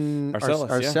Sebastian Arcellus,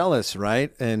 yeah. Arcellus,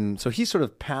 right? And so he sort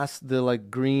of passed the like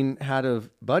green hat of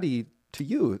Buddy to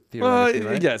you, theoretically,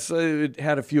 right? Yes, it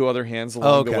had a few other hands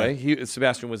along the okay. way.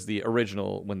 Sebastian was the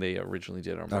original when they originally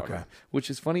did it on Broadway. Okay. Which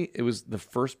is funny. It was the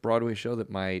first Broadway show that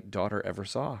my daughter ever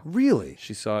saw. Really?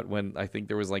 She saw it when I think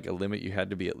there was like a limit. You had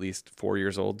to be at least 4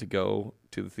 years old to go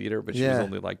to the theater, but she was Yeah.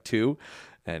 only like 2,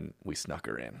 and we snuck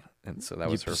her in. And so that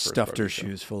was her first stuffed her Broadway show.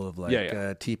 shoes full of like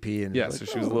Yeah. TP and Yeah, like, so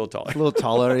she was a little taller. a little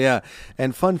taller, yeah.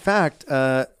 And fun fact,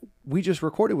 we just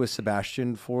recorded with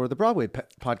Sebastian for the Broadway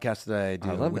podcast that I do.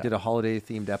 I love we that. did a holiday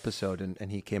themed episode,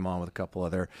 and he came on with a couple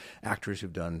other actors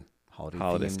who've done holiday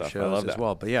themed stuff. I shows love as that.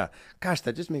 well. But yeah, gosh,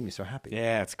 that just made me so happy.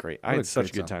 Yeah, it's great. I What a had such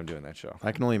a great good song. time doing that show.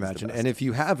 I can only imagine. And if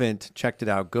you haven't checked it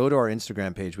out, go to our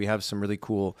Instagram page. We have some really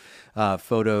cool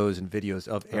photos and videos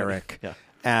of Eric Yeah.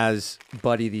 as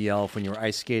Buddy the Elf when you were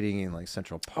ice skating in like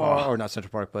Central Park, or not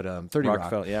Central Park, but 30 Rock.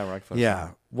 Rockefeller. Yeah, Rockefeller. Yeah,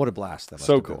 what a blast that must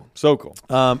So have been. cool. So cool.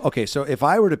 Okay, so if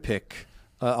I were to pick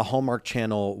a Hallmark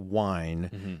Channel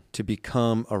wine to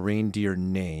become a reindeer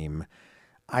name,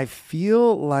 I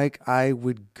feel like I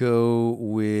would go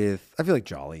with. I feel like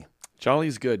Jolly.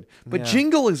 Jolly's good, but Yeah.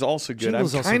 Jingle is also good.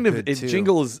 Jingle's I'm also kind of good, too.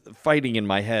 Jingle is fighting in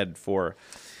my head for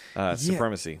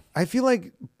supremacy. I feel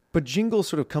like, but Jingle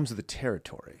sort of comes with the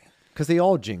territory because they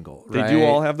all jingle. They right? do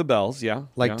all have the bells, yeah.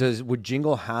 Like, yeah. would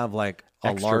Jingle have like a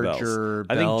Extra larger bells.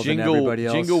 I bell think than everybody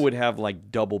else? Jingle would have like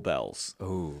double bells.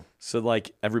 Oh, So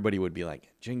like everybody would be like,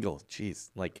 Jingle, geez,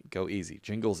 like go easy.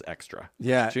 Jingle's extra.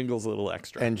 Yeah. Jingle's a little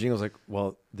extra. and Jingle's like,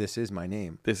 well, this is my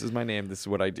name. this is my name. This is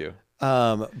what I do.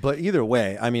 But either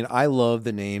way, I mean, I love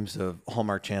the names of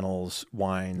Hallmark Channel's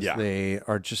wines. Yeah. They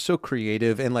are just so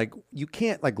creative, and like you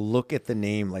can't like look at the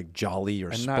name like Jolly or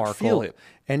And Sparkle not feel it.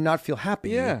 and not feel happy.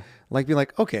 Yeah. Like be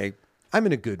like, okay, I'm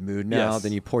in a good mood now. Yes.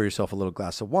 Then you pour yourself a little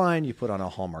glass of wine, you put on a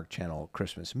Hallmark Channel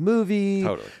Christmas movie.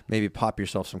 Totally. Maybe pop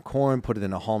yourself some corn, put it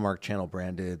in a Hallmark Channel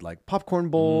branded like popcorn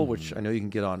bowl, which I know you can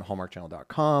get on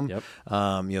hallmarkchannel.com.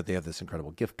 Yep. They have this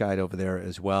incredible gift guide over there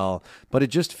as well. But it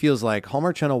just feels like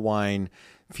Hallmark Channel wine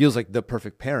feels like the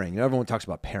perfect pairing. Everyone talks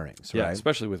about pairings, Yeah, right?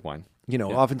 especially with wine.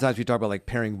 Oftentimes we talk about like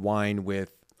pairing wine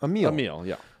with a meal. A meal,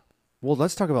 yeah. Well,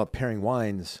 let's talk about pairing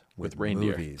wines with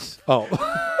reindeer. movies. Oh,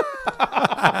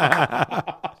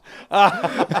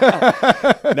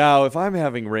 Now, if I'm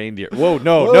having reindeer, no,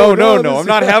 I'm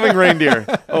not having reindeer.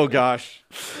 Oh gosh,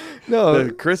 No,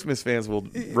 the Christmas fans will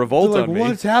revolt like, on me.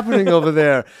 what's happening over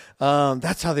there?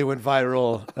 That's how they went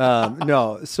viral.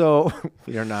 No, so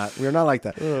we're not like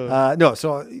that. No,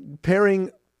 so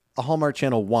pairing a Hallmark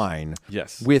Channel wine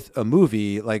Yes. with a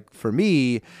movie, like for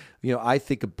me, I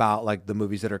think about like the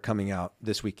movies that are coming out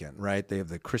this weekend, right? They have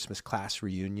the Christmas Class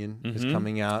reunion is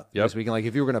coming out this weekend. Like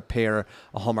if you were going to pair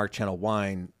a Hallmark Channel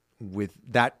wine with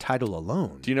that title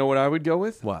alone. Do you know what I would go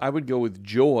with? What? I would go with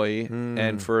Joy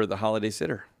and for the holiday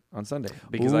sitter on Sunday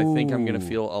because I think I'm going to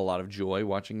feel a lot of joy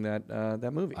watching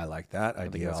that movie. I like that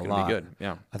idea that's a gonna lot. be good.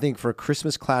 Yeah. I think for a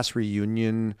Christmas Class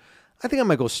reunion, I think I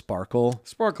might go Sparkle.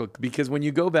 Sparkle, because when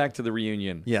you go back to the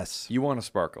reunion, Yes. you want to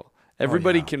sparkle.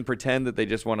 Everybody yeah. can pretend that they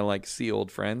just want to like see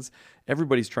old friends.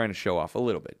 Everybody's trying to show off a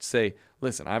little bit. Say,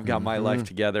 listen, I've got my life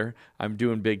together. I'm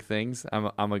doing big things.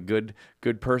 I'm a good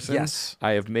person. Yes.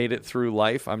 I have made it through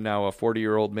life. I'm now a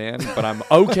 40-year-old man, but I'm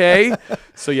okay.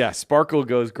 So yeah, Sparkle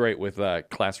goes great with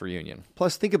class reunion.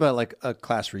 Plus, think about like a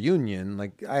class reunion.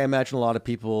 Like I imagine a lot of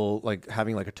people like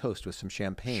having like a toast with some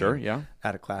champagne. Sure, yeah.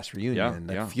 At a class reunion,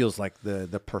 that yeah. feels like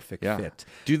the perfect fit.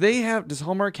 Does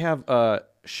Hallmark have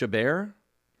Chabert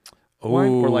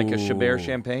wine or like a Chabert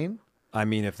champagne? I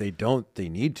mean, if they don't, they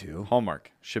need to.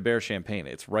 Hallmark Chabert champagne.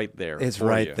 It's right there. It's for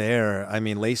right you. there. I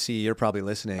mean, Lacey, you're probably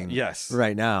listening. Yes.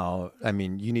 Right now. I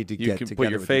mean, you need to You get can together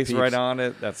put your with face the right peeps. on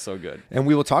it. That's so good. And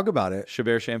we will talk about it.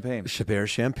 Chabert champagne. Chabert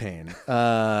champagne.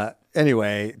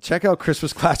 Anyway, check out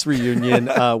Christmas Class reunion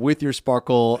with your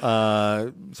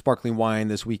sparkling wine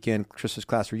this weekend. Christmas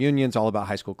Class reunions, all about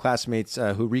high school classmates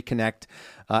who reconnect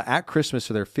at Christmas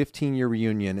for their 15-year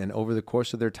reunion. And over the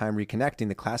course of their time reconnecting,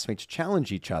 the classmates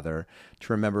challenge each other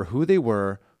to remember who they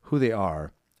were, who they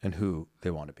are, and who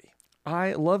they want to be.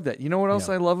 I love that. You know what else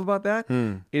I love about that?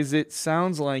 Is it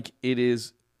sounds like it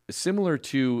is similar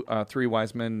to Three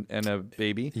Wise Men and a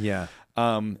Baby. Yeah.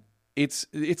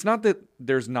 It's not that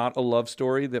there's not a love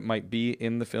story that might be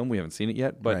in the film. We haven't seen it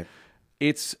yet, but Right.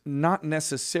 it's not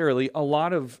necessarily. A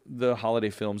lot of the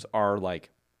holiday films are like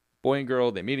boy and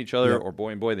girl, they meet each other, or boy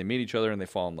and boy, they meet each other and they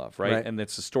fall in love, right? And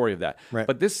it's the story of that. Right.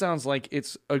 But this sounds like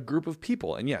it's a group of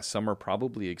people. And yes, some are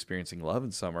probably experiencing love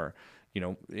and some are,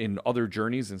 in other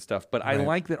journeys and stuff. But I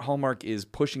like that Hallmark is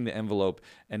pushing the envelope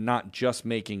and not just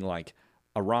making like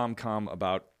a rom-com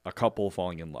about a couple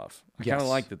falling in love. I kind of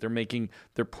like that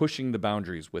they're pushing the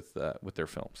boundaries with their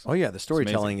films. Oh, yeah. The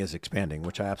storytelling is expanding,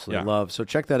 which I absolutely love. So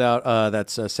check that out.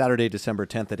 That's Saturday, December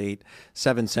 10th at 8,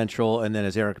 7 Central. And then,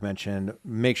 as Eric mentioned,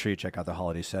 make sure you check out the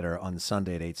Holiday Center on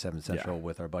Sunday at 8, 7 Central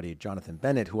with our buddy Jonathan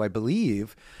Bennett, who I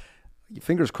believe,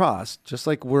 fingers crossed, just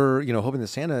like we're hoping that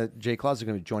Santa, J. Claus, is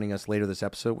going to be joining us later this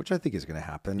episode, which I think is going to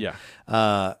happen.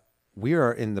 Yeah. We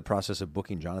are in the process of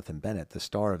booking Jonathan Bennett, the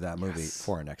star of that movie,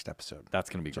 for our next episode. That's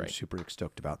going to be I'm great. super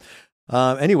stoked about.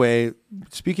 Anyway,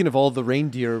 speaking of all the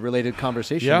reindeer-related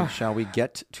conversations, shall we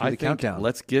get to the countdown?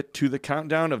 Let's get to the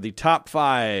countdown of the top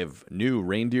 5 new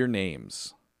reindeer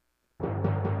names.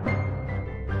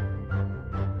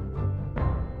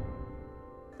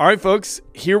 All right, folks,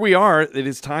 here we are. It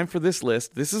is time for this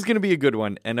list. This is going to be a good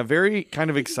one and a very kind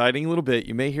of exciting little bit.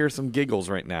 You may hear some giggles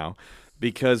right now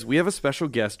because we have a special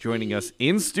guest joining us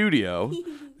in studio.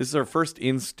 This is our first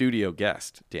in-studio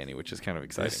guest, Danny, which is kind of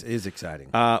exciting. This is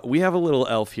exciting. We have a little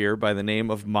elf here by the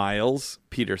name of Miles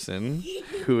Peterson,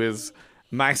 who is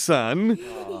my son,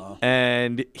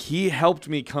 and he helped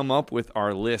me come up with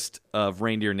our list of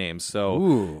reindeer names.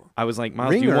 So I was like,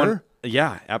 Miles, do you want...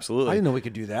 Yeah, absolutely. I didn't know we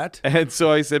could do that. And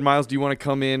so I said, Miles, do you want to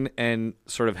come in and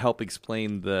sort of help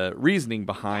explain the reasoning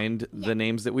behind the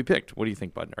names that we picked? What do you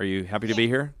think, bud? Are you happy to be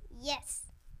here? Yes.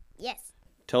 Yes.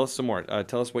 Tell us some more.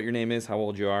 Tell us what your name is, how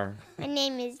old you are. My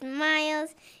name is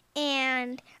Miles,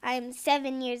 and I'm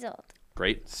 7 years old.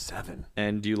 Great. 7.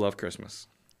 And do you love Christmas?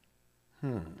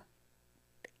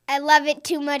 I love it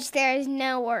too much. There's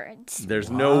no words. There's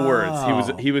no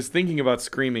words. He was thinking about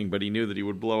screaming, but he knew that he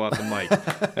would blow out the mic,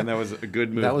 and that was a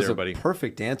good move. That was there, a buddy.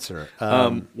 perfect answer.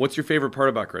 What's your favorite part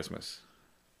about Christmas?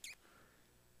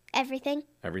 Everything.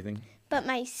 Everything. But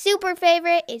my super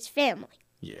favorite is family.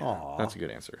 Yeah, that's a good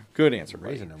answer. Good answer,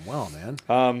 buddy. Raising him well, man.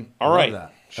 All right.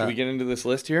 that. Should we get into this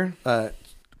list here?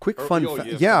 Quick fun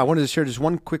fact. I wanted to share just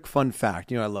one quick fun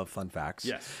fact. I love fun facts.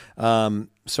 Yes.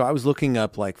 So I was looking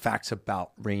up like facts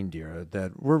about reindeer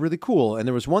that were really cool, and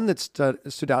there was one that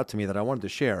stood out to me that I wanted to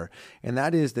share, and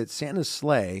that is that Santa's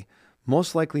sleigh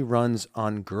most likely runs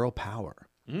on girl power.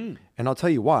 And I'll tell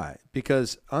you why.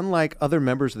 Because unlike other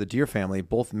members of the deer family,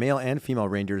 both male and female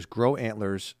reindeers grow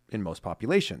antlers in most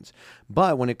populations.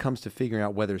 But when it comes to figuring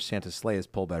out whether Santa's sleigh is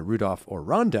pulled by Rudolph or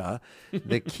Rhonda,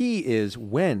 the key is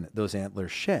when those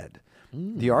antlers shed.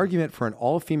 The argument for an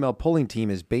all-female pulling team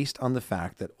is based on the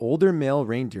fact that older male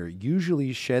reindeer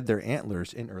usually shed their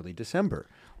antlers in early December.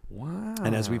 Wow.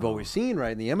 And as we've always seen,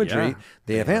 right, in the imagery,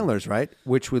 they have antlers, right,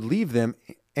 which would leave them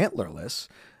antlerless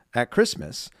at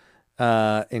Christmas.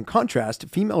 In contrast,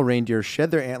 female reindeer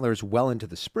shed their antlers well into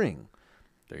the spring.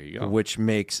 There you go. Which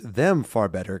makes them far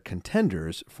better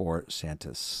contenders for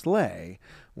Santa's sleigh,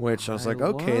 which I was like,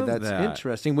 okay, that's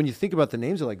interesting. When you think about the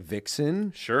names of like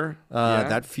Vixen. Sure.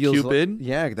 That feels Cupid.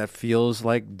 That feels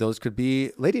like those could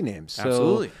be lady names. So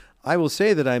Absolutely. I will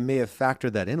say that I may have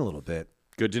factored that in a little bit.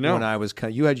 Good to know. When I was,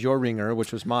 you had your ringer,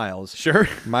 which was Miles. Sure.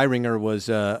 My ringer was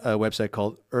a website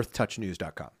called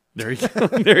earthtouchnews.com. There you go.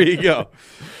 There you go.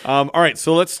 All right,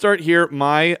 so let's start here.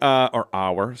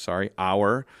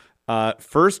 Our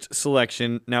first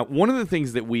selection. Now, one of the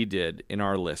things that we did in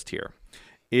our list here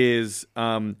is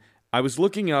I was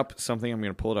looking up something. I'm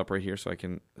going to pull it up right here so I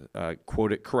can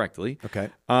quote it correctly. Okay.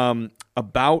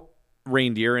 About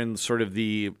reindeer and sort of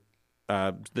the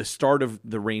start of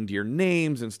the reindeer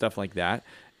names and stuff like that.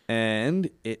 And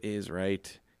it is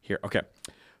right here. Okay.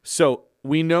 So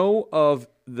we know of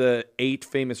the 8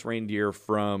 famous reindeer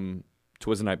from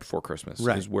 'Twas the Night Before Christmas,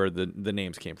 right, is where the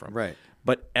names came from. Right.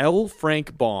 But L.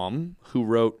 Frank Baum, who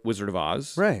wrote Wizard of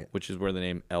Oz, right, which is where the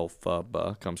name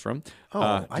Elphaba comes from.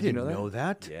 Oh, I didn't know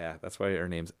that. Yeah, that's why her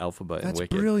name's Elphaba in That's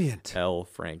Wicked. Brilliant. L.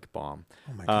 Frank Baum.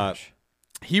 Oh my gosh.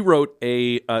 He wrote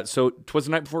so 'Twas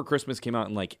the Night Before Christmas came out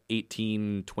in like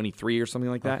 1823 or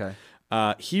something like that. Okay.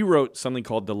 He wrote something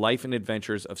called The Life and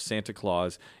Adventures of Santa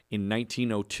Claus in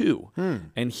 1902.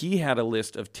 And he had a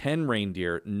list of 10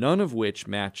 reindeer, none of which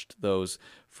matched those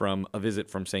from A Visit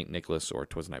from St. Nicholas or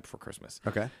 'Twas the Night Before Christmas.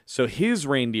 Okay. So his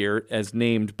reindeer, as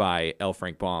named by L.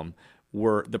 Frank Baum,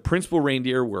 the principal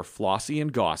reindeer were Flossie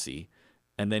and Gossie.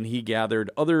 And then he gathered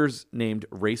others named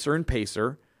Racer and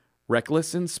Pacer,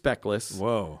 Reckless and Speckless,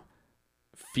 Whoa,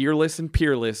 Fearless and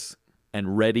Peerless,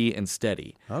 and Ready and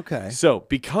Steady. Okay. So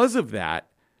because of that,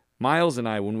 Miles and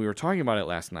I, when we were talking about it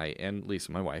last night, and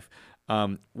Lisa, my wife,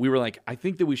 we were like, I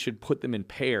think that we should put them in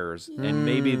pairs and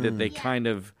maybe that they kind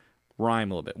of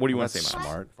rhyme a little bit. What do you want to say, Miles?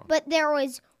 Smart. But there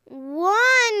was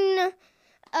one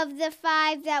of the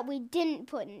 5 that we didn't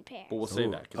put in pairs. But we'll say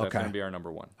that because that's okay. going to be our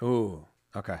number 1. Ooh,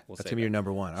 okay. That's say going to be your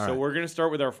number 1. All so right. we're going to start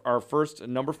with our first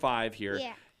number 5 here.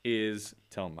 Yeah. Is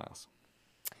tell him, Miles.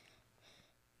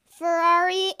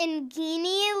 Ferrari and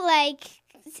Guinea,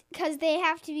 because they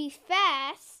have to be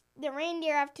fast. The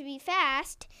reindeer have to be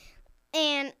fast.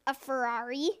 And a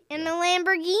Ferrari and a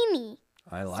Lamborghini.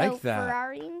 I like that.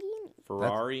 Ferrari and Guinea.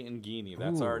 Ferrari and Guinea.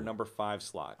 That's our number 5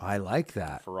 slot. I like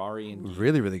that. Ferrari and Guinea.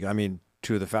 Really, really good. I mean,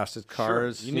 2 of the fastest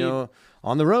cars, You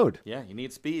on the road. Yeah, you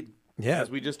need speed. Yeah.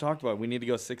 As we just talked about, we need to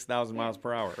go 6,000 miles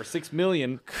per hour or 6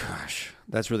 million. Gosh,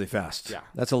 that's really fast. Yeah.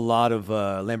 That's a lot of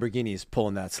Lamborghinis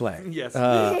pulling that sleigh. Yes.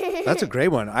 That's a great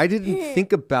one. I didn't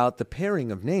think about the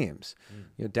pairing of names.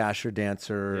 Dasher,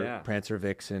 Dancer, Prancer,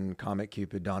 Vixen, Comet,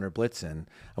 Cupid, Donner, Blitzen.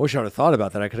 I wish I would have thought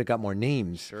about that. I could have got more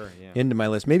names into my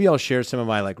list. Maybe I'll share some of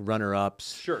my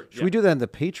runner-ups. Sure. Should we do that in the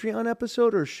Patreon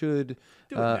episode or should...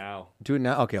 Do it now. Do it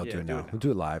now? Okay, I'll do it now. We'll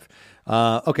do it live.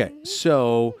 Okay,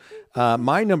 so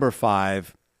my number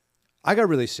 5, I got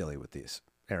really silly with these,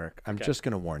 Eric. I'm just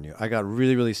going to warn you. I got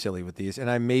really, really silly with these, and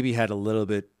I maybe had a little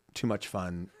bit too much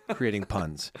fun creating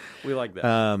puns. We like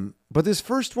that. But this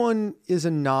first one is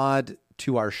a nod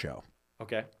to our show.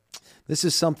 Okay. This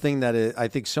is something that I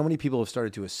think so many people have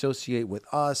started to associate with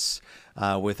us,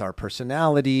 with our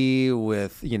personality,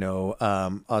 with,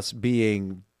 us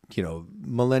being...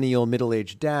 millennial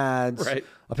middle-aged dads. Right.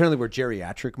 Apparently we're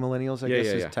geriatric millennials, I guess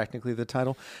is technically the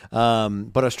title.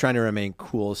 But us trying to remain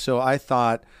cool. So I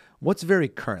thought, what's very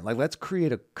current? Let's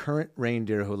create a current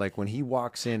reindeer who, when he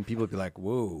walks in, people would be like,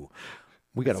 whoa,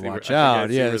 we got to watch out.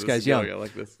 Yeah, this guy's young. I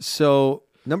like this. So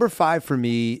number 5 for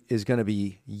me is going to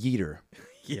be Yeeter.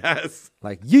 Yes.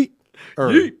 Yeet.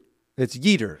 Yeet. It's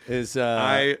Yeeter.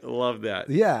 I love that.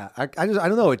 Yeah. I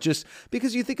don't know. It just,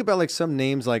 because you think about some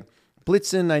names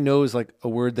Blitzen, I know, is a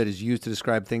word that is used to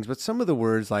describe things, but some of the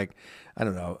words I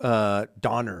don't know,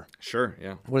 Donner. Sure,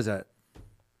 yeah. What is that?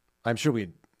 I'm sure we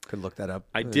could look that up.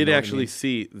 I did actually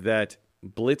see that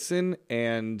Blitzen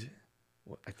and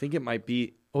I think it might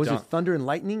be... Oh, is it Thunder and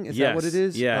Lightning? Is that what it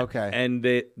is? Yeah. Okay. And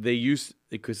they used,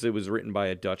 because it was written by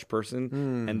a Dutch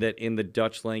person, and that in the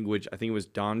Dutch language, I think it was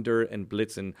Donder and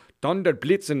Blitzen. Donder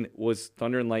Blitzen was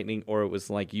Thunder and Lightning, or it was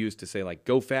used to say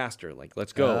go faster,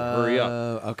 let's go, hurry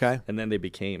up. Okay. And then they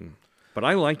became But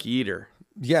I like Eater.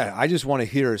 Yeah, I just want to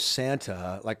hear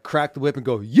Santa like crack the whip and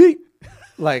go yeet.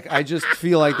 Like I just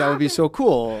feel like that would be so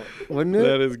cool, wouldn't it?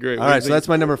 That is great. All right, so that's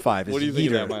my number 5. What do you think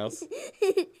of that, Miles?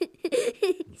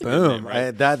 Boom!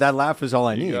 right? That laugh is all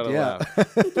I You need. gotta Yeah.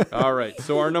 laugh. All right.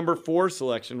 So our number 4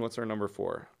 selection. What's our number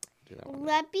 4? Do that one.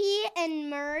 Leppy and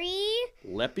Murray.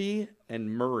 Leppy and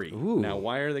Murray. Ooh. Now,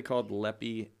 why are they called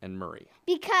Leppy and Murray?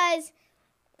 Because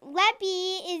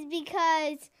Leppy is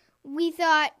because we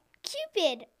thought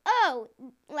Cupid,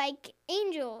 like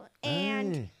angel.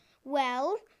 And, Hey.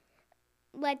 well,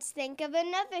 let's think of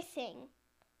another thing.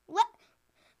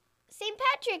 St.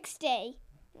 Patrick's Day.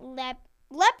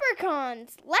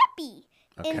 Leprechauns. Leppy.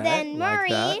 Okay, And then like Murray,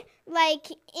 that. like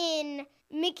in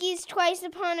Mickey's Twice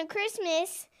Upon a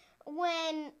Christmas,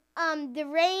 when the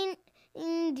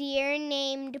reindeer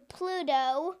named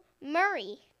Pluto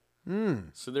Murray.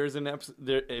 So there's an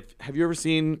episode. Have you ever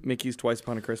seen Mickey's Twice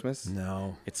Upon a Christmas?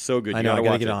 No. It's so good. I You know, gotta I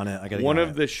gotta watch get on it. I gotta One get of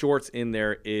on it. the shorts in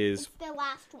there is It's the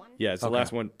last one. yeah, it's the Okay.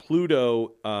 last one.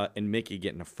 Pluto and Mickey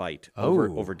get in a fight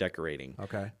over decorating.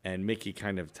 Okay. And Mickey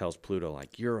kind of tells Pluto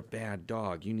like, "You're a bad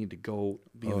dog. You need to go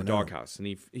be in the no. doghouse." And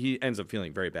he ends up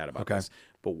feeling very bad about Okay. this.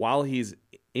 But while he's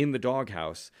in the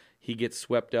doghouse, he gets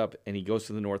swept up and he goes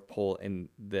to the North Pole. And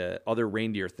the other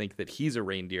reindeer think that he's a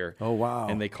reindeer. Oh, wow.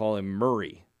 And they call him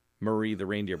Murray the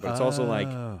reindeer. But it's also like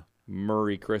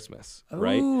Murray Christmas,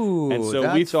 right? Ooh, And so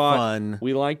we that's thought fun.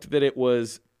 we liked that it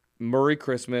was Murray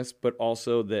Christmas, but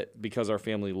also that because our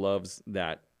family loves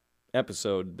that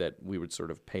episode, that we would sort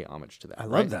of pay homage to that. I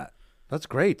right? love that. That's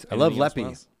great. I love Anything else, Leppy.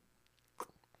 Miles?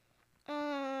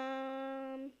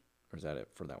 Or is that it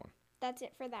for that one? That's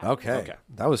it for that. Okay. Okay.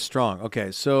 That was strong.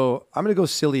 Okay, so I'm going to go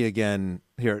silly again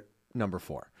here at number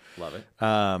 4. Love it.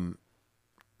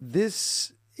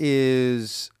 This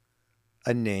is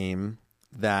a name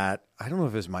that I don't know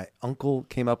if it was my uncle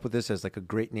came up with this as like a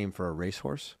great name for a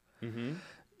racehorse. Mm-hmm.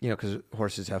 You know, because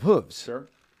horses have hooves. Sure.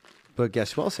 But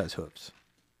guess who else has hooves?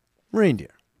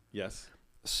 Reindeer. Yes.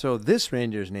 So this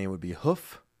reindeer's name would be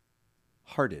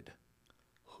Hoof-Hearted.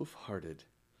 Hoof-hearted.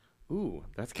 Ooh,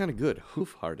 that's kind of good.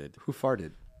 Hoof-hearted.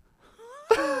 Hoof-Hearted.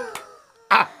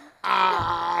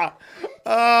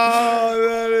 Oh,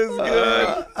 that is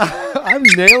good. I'm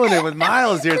nailing it with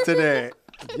Miles here today.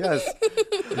 Yes.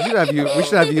 We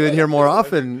should have you in here more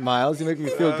often, Miles. You make me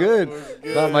feel good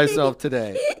about myself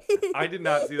today. I did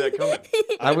not see that coming.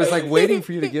 I was like waiting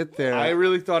for you to get there. I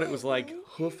really thought it was like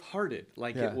hoof-hearted.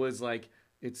 Like Yeah. it was like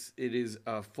it is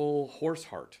a full horse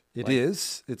heart. It Like,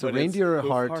 is. It's a but it's reindeer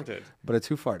heart, hoof-hearted. but it's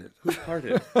hoof-hearted.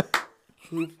 Hoof-hearted.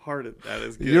 Hoof-hearted. That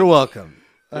is good. You're welcome.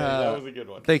 that was a good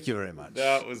one. Thank you very much.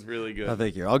 That was really good. Oh,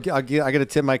 thank you. I got to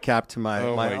tip my cap to my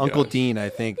Oh my Uncle gosh. Dean, I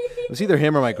think. It was either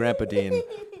him or my Grandpa Dean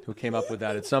who came up with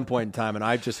that at some point in time, and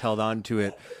I've just held on to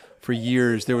it for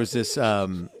years. There was this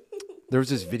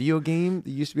video game that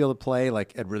you used to be able to play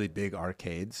like at really big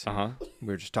arcades. Uh-huh. We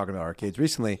were just talking about arcades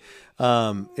recently. They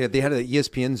had an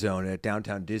ESPN zone at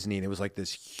downtown Disney, and it was like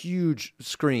this huge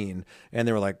screen, and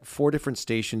there were like 4 different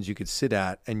stations you could sit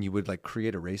at, and you would like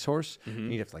create a racehorse.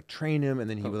 And you'd have to like train him, and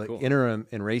then he would like cool. enter him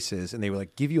in races, and they would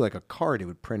like give you like a card it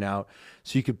would print out,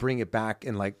 so you could bring it back,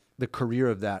 and like the career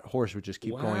of that horse would just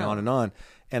keep going Wow. on and on.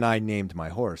 And I named my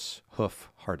horse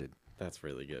Hoof-Hearted. That's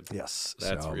really good. Yes,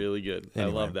 That's so, really good.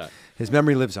 anyway, I love that. His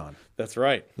memory lives on. That's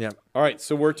right. Yep. All right,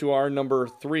 so we're to our number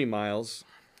 3, Miles.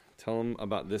 Tell them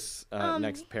about this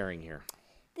next pairing here.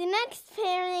 The next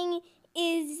pairing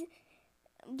is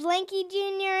Blanky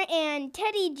Jr. and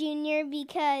Teddy Jr.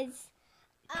 because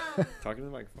Talking to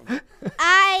the microphone.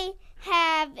 I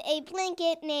have a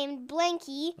blanket named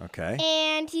Blanky, Okay.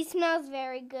 and he smells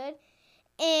very good.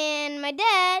 And my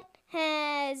dad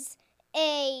has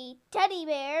a teddy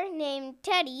bear named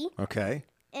Teddy, Okay.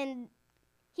 and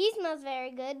he smells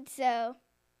very good, so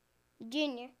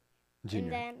Junior. Junior.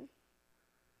 And then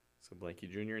So Blanky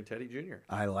Jr. and Teddy Jr.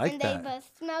 I like and that. they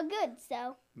both smell good,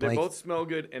 so They Blank- both smell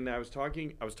good, and I was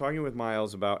talking with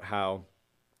Miles about how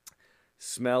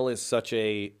smell is such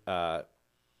a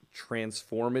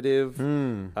transformative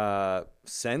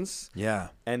sense, Yeah.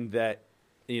 and that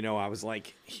I was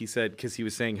like, he said, because he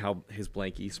was saying how his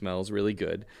blankie smells really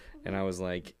good, and I was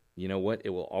like, you know what, it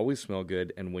will always smell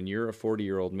good, and when you're a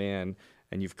 40-year-old man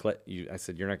and I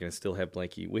said you're not going to still have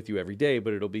blankie with you every day,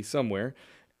 but it'll be somewhere.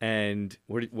 And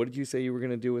what did you say you were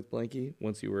going to do with blankie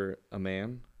once you were a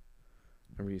man?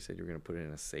 Remember you said you were going to put it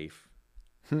in a safe.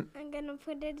 I'm gonna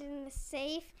put it in a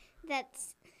safe.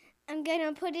 I'm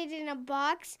gonna put it in a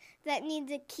box that needs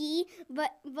a key,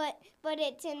 but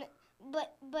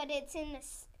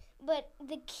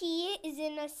the key is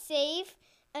in a safe,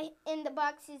 and the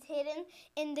box is hidden,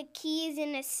 and the key is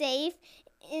in a safe,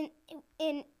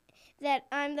 and that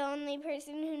I'm the only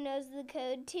person who knows the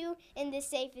code to, and the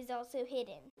safe is also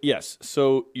hidden. Yes.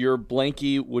 So your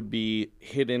blankie would be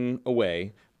hidden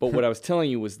away. But what I was telling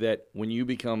you was that when you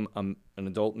become an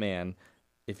adult man,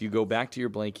 if you go back to your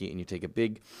blankie and you take a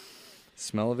big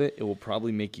smell of it, it will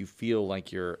probably make you feel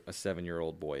like you're a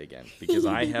 7-year-old boy again. Because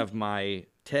I have my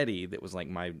teddy that was like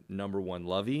my number one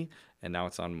lovey, and now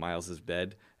it's on Miles's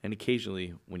bed. And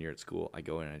occasionally when you're at school, I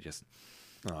go in and I just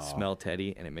smell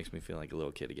teddy, and it makes me feel like a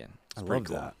little kid again. It's pretty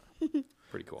cool. That.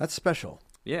 Pretty cool. That's special.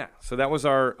 Yeah. So that was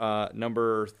our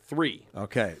number 3.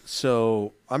 Okay,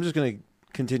 so I'm just going to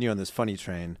continue on this funny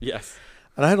train. Yes.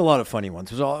 And I had a lot of funny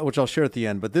ones, which I'll share at the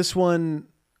end. But this one,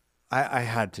 I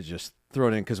had to just throw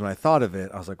it in because when I thought of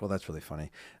it, I was like, well, that's really funny.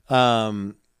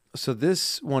 So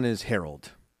this one is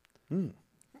Harold.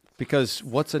 Because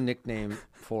what's a nickname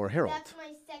for Harold? That's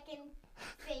my second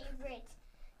favorite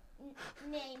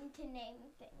name to name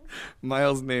things.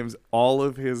 Miles names all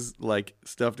of his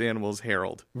stuffed animals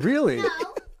Harold. Really? No,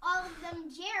 all of them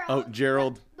Gerald. Oh,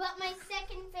 Gerald. But my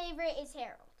second favorite is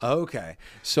Harold. Okay.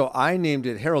 So I named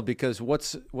it Harold because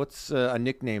what's a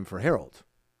nickname for Harold?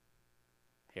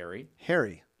 Harry.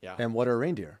 Harry. Yeah. And what are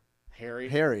reindeer? Harry.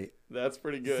 Harry. That's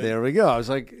pretty good. There we go. I was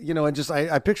like, and just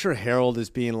I picture Harold as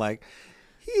being like,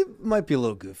 he might be a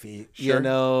little goofy, Sure.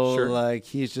 Sure. like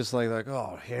he's just like,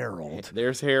 oh, Harold.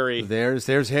 There's Harry. There's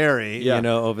Harry, Yeah.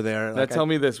 Over there. Now tell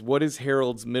me this. What is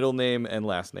Harold's middle name and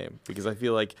last name? Because I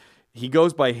feel like he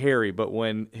goes by Harry, but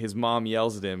when his mom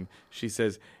yells at him, she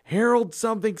says, Harold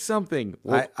something something.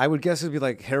 Well, I would guess it'd be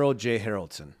like Harold J.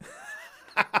 Haroldson.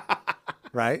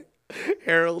 Right?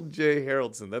 Harold J.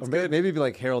 Haroldson. That's Or good. maybe it'd be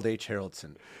like Harold H.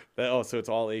 Haroldson. So it's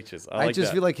all H's. I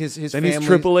just feel like his then family. he's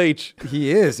Triple H.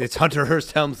 He is. It's Hunter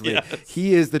Hearst Helmsley. Yes.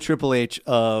 He is the Triple H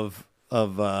of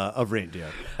reindeer.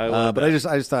 I love but that.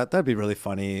 I just thought that'd be really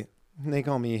funny. They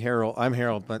call me Harold. I'm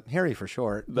Harold, but Harry for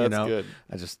short. That's good.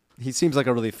 He seems like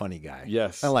a really funny guy.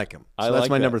 Yes. I like him. So I that's like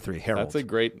my that. number 3, Harold. That's a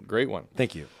great one.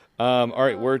 Thank you. All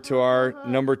right, we're to our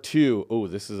number 2. Oh,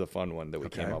 this is a fun one that we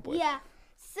came up with. Yeah.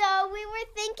 So we were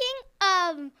thinking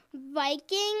of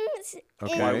Vikings.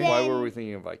 Okay. And Why then, were we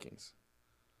thinking of Vikings?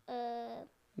 Uh,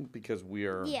 Because we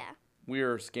are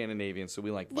yeah. Scandinavian, so we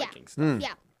like Yeah. Viking stuff. Yeah.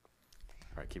 All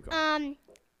right, keep going.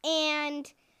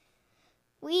 And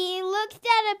we looked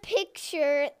at a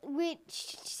picture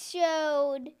which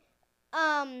showed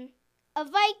a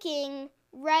Viking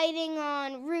riding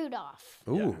on Rudolph.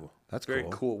 Ooh, Yeah. that's Very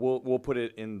cool. cool. We'll put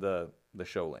it in the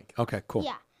show link. Okay, cool.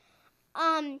 Yeah.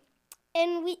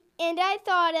 And I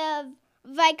thought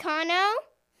of Vicano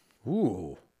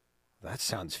Ooh, that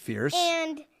sounds fierce.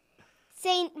 and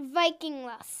Saint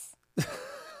Vikinglas.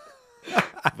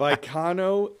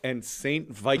 Vicano and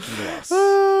Saint Vikinglas.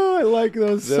 Oh, I like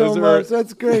those so Those are- much.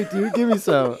 That's great, dude. Give me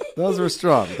some. Those were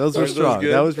strong. Those were Aren't those strong.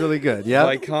 good? That was really good. Yeah.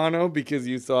 Vicano because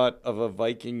you thought of a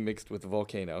Viking mixed with a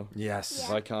volcano. Yes.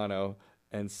 Yeah. Vicano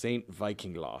and Saint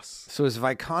Vikinglas. So is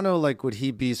Vicano would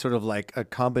he be sort of like a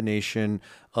combination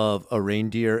of a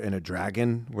reindeer and a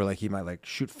dragon, where he might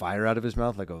shoot fire out of his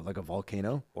mouth like a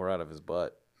volcano? Or out of his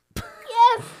butt.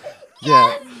 Yes.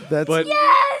 Yeah, that's. But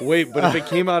wait, but if it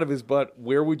came out of his butt,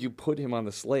 where would you put him on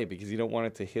the sleigh? Because you don't want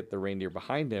it to hit the reindeer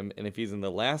behind him, and if he's in the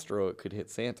last row, it could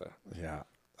hit Santa. Yeah.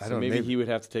 So maybe he would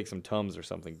have to take some Tums or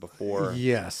something before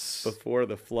Yes. before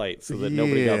the flight so that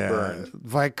nobody got burned.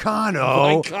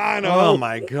 Vicano. Vicano. Oh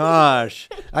my gosh.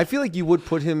 I feel like you would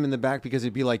put him in the back because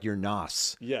it'd be like your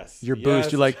nos. Yes. Your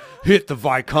boost. You're like, hit the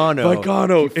Vicano.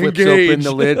 Vicano, He flips engage. open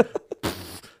the lid.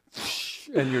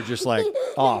 And you're just like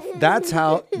off.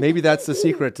 Maybe that's the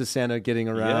secret to Santa getting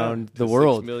around to the 6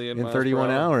 world million in miles 31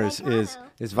 per hour. hours is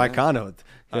Vicano.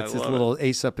 That's his love little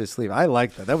ace up his sleeve. I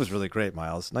like that. That was really great,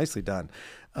 Miles. Nicely done.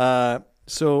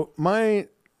 So my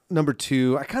number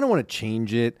 2, I kind of want to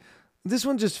change it. This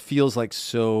one just feels like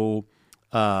so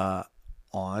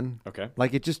on. Okay.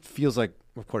 It just feels like,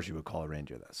 of course you would call a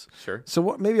reindeer this. Sure.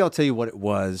 So maybe I'll tell you what it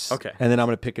was. Okay. And then I'm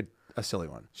going to pick a silly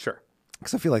one. Sure.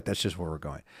 Because I feel like that's just where we're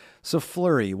going. So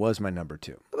Flurry was my number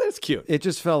 2. Well, that's cute. It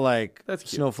just felt like That's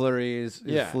cute. snow flurries,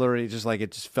 Yeah. flurry, just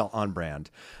it just felt on brand.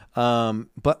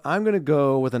 But I'm going to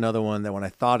go with another one that when I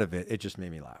thought of it, it just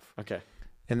made me laugh. Okay.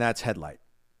 And that's Headlight.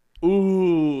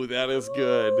 Ooh, that is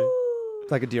good.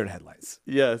 It's like a deer in headlights.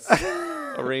 Yes.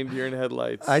 A reindeer in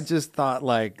headlights. I just thought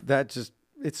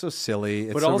it's so silly.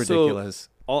 It's But so also- ridiculous.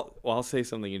 I'll say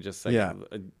something in just a second.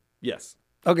 Yeah. Yes.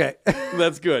 Okay.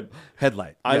 That's good.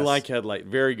 Headlight. I Yes. like Headlight.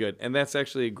 Very good. And that's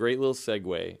actually a great little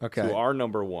segue Okay. to our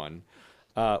number 1.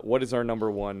 What is our number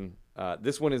 1?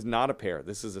 This one is not a pair.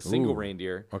 This is a single Ooh.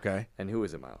 reindeer. Okay. And who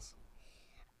is it, Miles?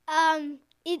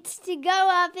 It's to go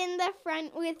up in the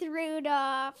front with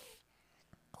Rudolph.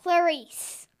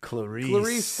 Clarice.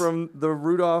 Clarice from the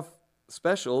Rudolph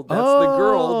special. That's the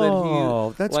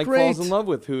girl that he falls in love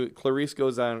with. Who Clarice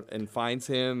goes out and finds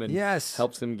him and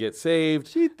helps him get saved.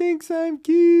 She thinks I'm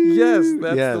cute. Yes,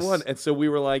 that's the one. And so we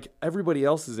were like, everybody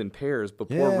else is in pairs, but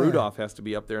poor Rudolph has to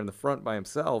be up there in the front by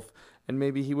himself. And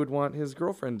maybe he would want his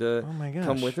girlfriend to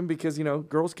come with him because,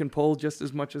 girls can pull just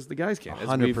as much as the guys can.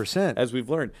 100%. As we've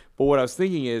learned. But what I was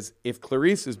thinking is if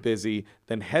Clarice is busy,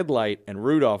 then Headlight and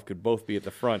Rudolph could both be at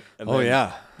the front. And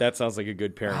that sounds like a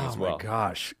good pairing as well. Oh, my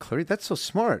gosh. Clarice, that's so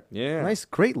smart. Yeah. Nice,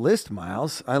 great list,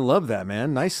 Miles. I love that,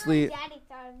 man. Nicely. Daddy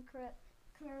thought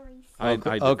of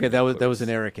Clarice. Okay, that was an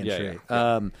Eric entry.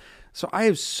 Yeah. So I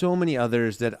have so many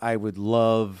others that I would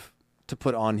love to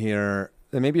put on here.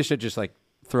 And maybe I should just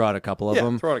throw out a couple of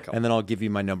them. Throw out a couple. And then I'll give you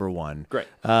my number one. Great.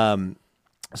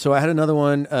 So I had another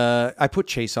one. I put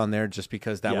Chase on there just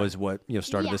because that was what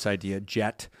started this idea.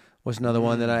 Jet was another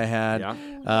one that I had.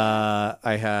 Yeah.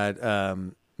 I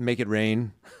had Make It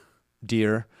Rain,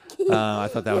 Deer. I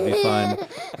thought that would be fun.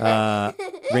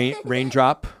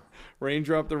 Raindrop.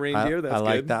 Raindrop the Reindeer. That's good. I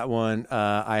like that one.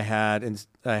 I had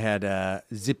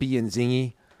Zippy and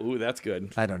Zingy. Ooh, that's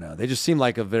good. I don't know. They just seem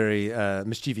like a very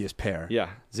mischievous pair. Yeah.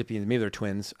 Zippy and maybe they're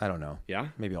twins. I don't know. Yeah.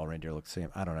 Maybe all reindeer look the same.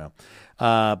 I don't know.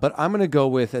 But I'm going to go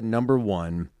with at number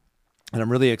one, and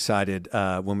I'm really excited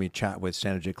when we chat with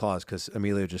Santa J. Claus because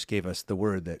Emilio just gave us the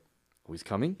word that he's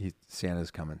coming.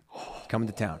 Santa's coming. He's coming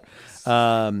to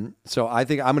town. So I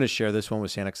think I'm going to share this one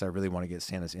with Santa because I really want to get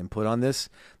Santa's input on this.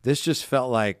 This just felt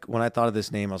like when I thought of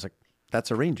this name, I was like, that's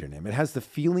a reindeer name. It has the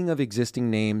feeling of existing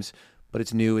names, but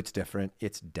it's new, it's different.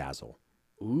 It's Dazzle.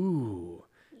 Ooh,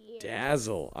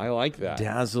 Dazzle. I like that.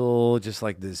 Dazzle, just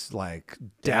like this,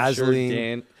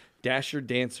 dazzling. Dasher,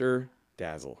 Dancer,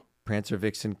 Dazzle. Prancer,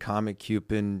 Vixen, Comet,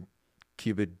 Cupid,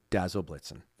 Dazzle,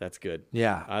 Blitzen. That's good.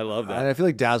 Yeah. I love that. And I feel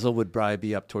like Dazzle would probably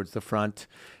be up towards the front.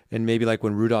 And maybe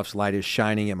when Rudolph's light is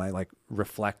shining, it might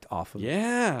reflect off of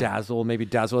Dazzle. Maybe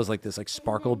Dazzle has this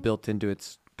sparkle built into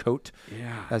its coat,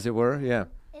 as it were. Yeah.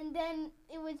 And then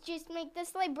it would just make the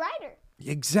sleigh brighter.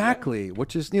 Exactly,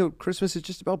 which is Christmas is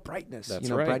just about brightness. That's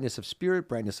right. Brightness of spirit,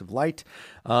 brightness of light.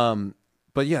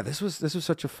 But yeah, this was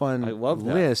such a fun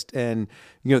list, and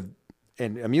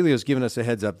and Emilio's given us a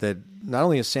heads up that not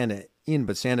only is Santa in,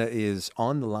 but Santa is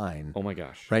on the line. Oh my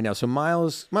gosh! Right now, so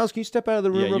Miles, can you step out of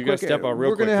the room? Yeah, real you quick? Gotta step out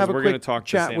real quick. We're gonna have a quick talk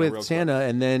chat with Santa,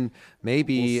 and then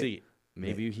maybe we'll see.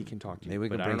 Maybe he can talk to you. Maybe we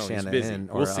can but bring I don't know. Santa He's busy. in,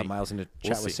 or we'll see. Miles in to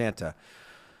chat with Santa.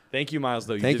 Thank you, Miles,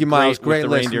 though. Thank you, Miles. Great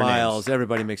list, reindeer Miles. names.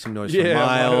 Everybody make some noise for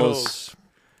Miles.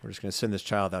 We're just going to send this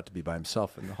child out to be by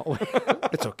himself in the hallway.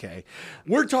 It's okay.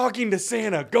 We're talking to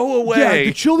Santa. Go away. Yeah,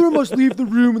 the children must leave the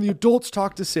room and the adults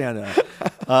talk to Santa.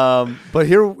 But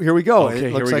here we go. Okay,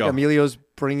 it looks like Emilio's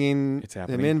bringing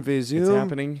him in via Zoom. It's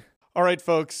happening. All right,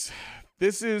 folks.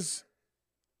 This is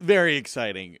very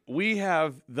exciting. We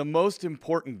have the most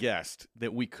important guest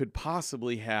that we could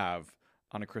possibly have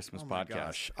on a Christmas podcast.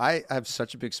 Gosh, I have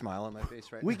such a big smile on my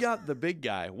face right now. We got the big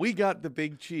guy. We got the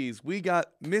big cheese. We got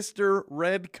Mr.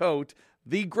 Red Coat,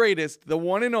 the greatest, the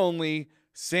one and only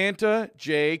Santa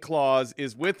J. Claus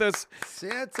is with us.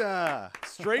 Santa!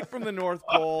 Straight from the North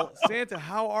Pole. Santa,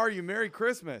 how are you? Merry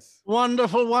Christmas.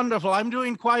 Wonderful, wonderful. I'm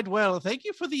doing quite well. Thank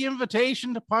you for the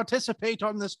invitation to participate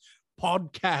on this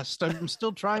podcast. I'm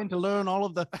still trying to learn all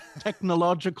of the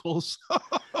technologicals.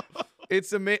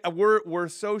 It's amazing. We're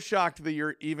so shocked that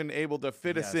you're even able to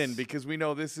fit us in because we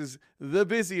know this is the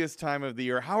busiest time of the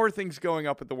year. How are things going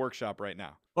up at the workshop right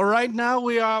now? Well, right now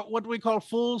we are what we call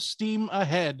full steam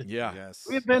ahead. Yeah. Yes.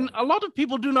 A lot of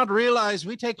people do not realize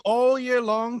we take all year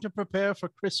long to prepare for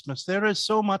Christmas. There is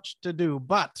so much to do,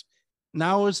 but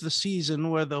now is the season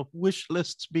where the wish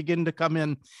lists begin to come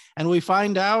in, and we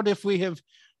find out if we have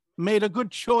made a good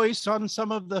choice on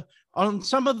some of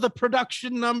the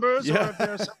production numbers, or if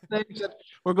there are some things that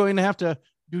we're going to have to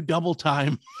do double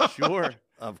time. Sure.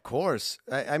 Of course.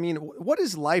 I mean, what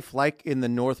is life like in the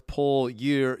North Pole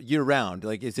year round?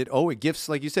 Is it gifts,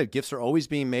 like you said, gifts are always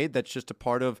being made? That's just a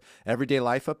part of everyday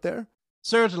life up there?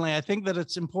 Certainly. I think that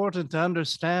it's important to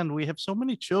understand we have so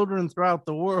many children throughout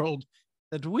the world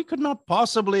that we could not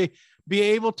possibly be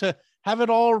able to have it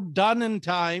all done in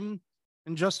time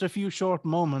in just a few short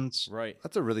moments. Right.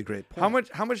 That's a really great point.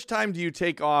 How much time do you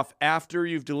take off after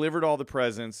you've delivered all the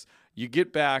presents? You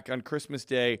get back on Christmas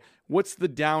Day. What's the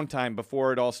downtime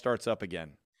before it all starts up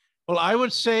again? Well, I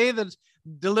would say that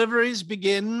deliveries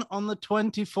begin on the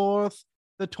 24th,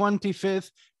 the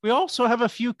 25th. We also have a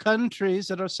few countries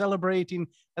that are celebrating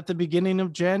at the beginning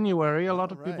of January. A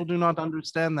lot of people do not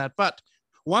understand that. But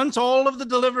once all of the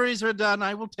deliveries are done,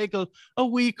 I will take a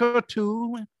week or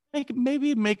two,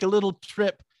 maybe make a little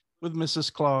trip with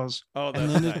Mrs. Claus. Oh,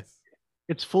 that's nice.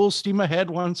 it's full steam ahead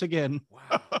once again.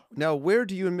 Now, where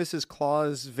do you and Mrs.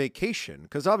 Claus vacation?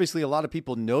 Because obviously a lot of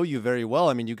people know you very well.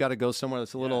 I mean, you got to go somewhere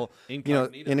that's a little,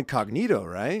 incognito,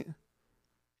 right?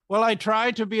 Well, I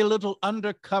try to be a little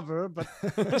undercover, but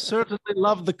I certainly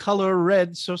love the color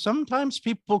red. So sometimes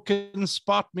people can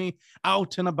spot me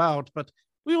out and about, but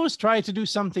we always try to do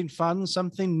something fun,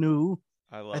 something new.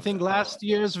 I think last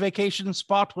year's vacation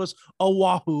spot was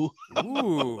Oahu.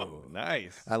 Ooh,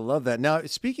 nice. I love that. Now,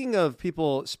 speaking of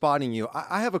people spotting you,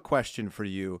 I have a question for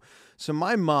you. So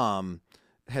my mom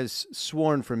has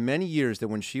sworn for many years that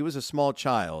when she was a small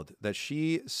child, that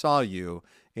she saw you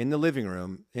in the living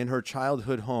room in her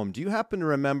childhood home. Do you happen to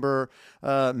remember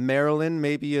Marilyn,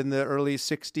 maybe in the early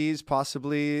 60s,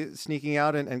 possibly sneaking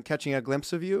out and catching a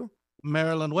glimpse of you?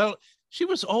 Marilyn, well, she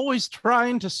was always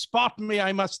trying to spot me,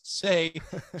 I must say.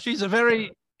 She's a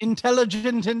very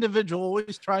intelligent individual,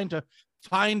 always trying to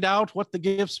find out what the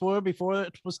gifts were before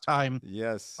it was time.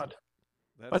 Yes. But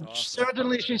awesome.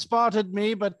 Certainly she spotted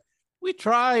me, but we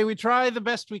try the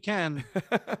best we can.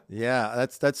 Yeah,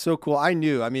 that's so cool. I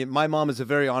knew. I mean, my mom is a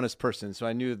very honest person, so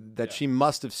I knew that she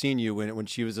must have seen you when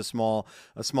she was a small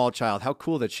child. How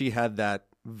cool that she had that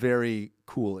very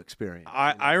cool experience.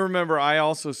 I remember I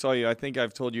also saw you. I think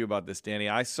I've told you about this, Danny.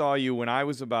 I saw you when I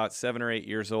was about 7 or 8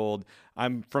 years old.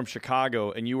 I'm from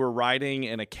Chicago, and you were riding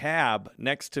in a cab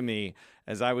next to me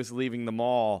as I was leaving the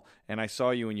mall, and I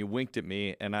saw you and you winked at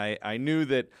me, and I knew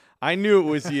it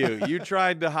was you. You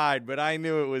tried to hide, but I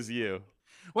knew it was you.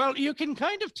 Well, you can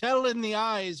kind of tell in the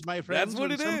eyes, my friends. That's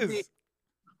what it is.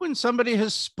 When somebody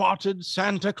has spotted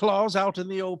Santa Claus out in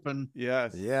the open.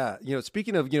 Yes. Yeah.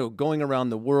 Speaking of, going around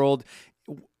the world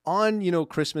on,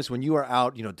 Christmas, when you are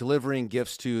out, delivering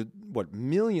gifts to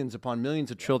millions upon millions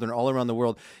of children all around the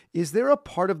world, is there a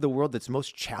part of the world that's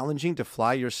most challenging to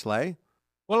fly your sleigh?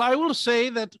 Well, I will say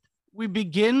that we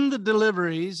begin the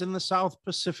deliveries in the South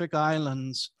Pacific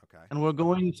Islands. Okay. And we're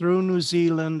going through New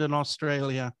Zealand and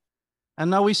Australia. And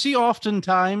now we see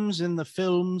oftentimes in the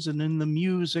films and in the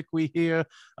music we hear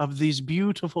of these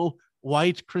beautiful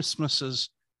white Christmases.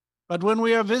 But when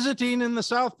we are visiting in the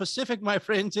South Pacific, my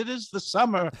friends, it is the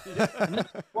summer. And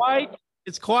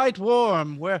it's quite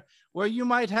warm, where you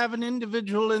might have an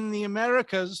individual in the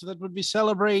Americas that would be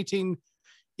celebrating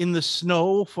in the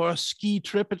snow for a ski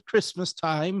trip at Christmas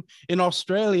time. In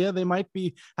Australia, they might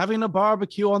be having a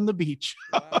barbecue on the beach.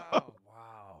 Wow.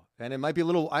 And it might be a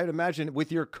little, I'd imagine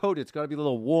with your coat, it's got to be a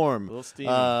little warm. A little steamy.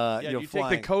 You take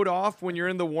the coat off when you're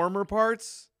in the warmer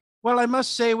parts? Well, I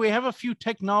must say we have a few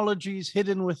technologies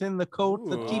hidden within the coat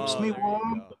that keeps me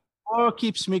warm or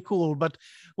keeps me cool. But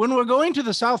when we're going to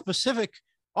the South Pacific,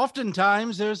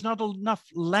 oftentimes there's not enough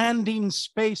landing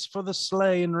space for the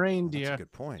sleigh and reindeer. That's a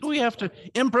good point. So we have to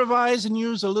improvise and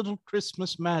use a little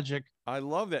Christmas magic. I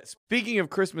love that. Speaking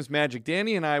of Christmas magic,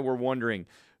 Danny and I were wondering,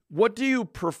 what do you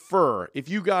prefer if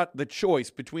you got the choice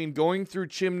between going through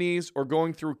chimneys or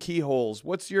going through keyholes?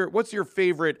 What's your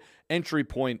favorite entry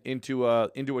point into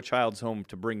a child's home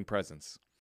to bring presents?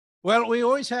 Well, we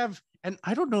always have, and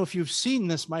I don't know if you've seen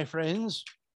this, my friends.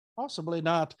 Possibly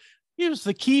not. Here's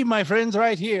the key, my friends,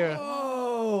 right here.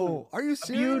 Oh, are you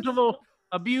serious?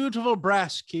 A beautiful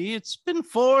brass key. It's been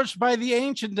forged by the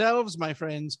ancient elves, my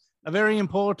friends. A very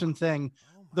important thing.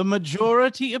 The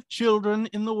majority of children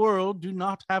in the world do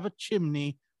not have a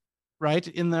chimney right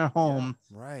in their home.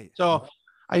 Yeah, right. So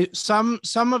some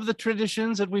of the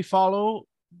traditions that we follow,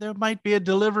 there might be a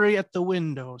delivery at the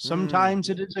window. Sometimes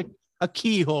it is a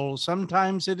keyhole.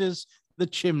 Sometimes it is the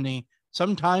chimney.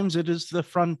 Sometimes it is the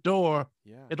front door.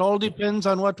 Yeah. It all depends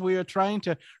on what we are trying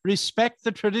to respect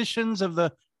the traditions of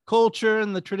the culture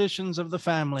and the traditions of the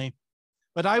family.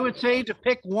 But I would say to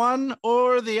pick one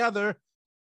or the other,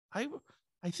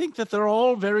 I think that they're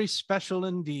all very special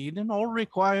indeed and all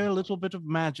require a little bit of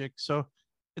magic. So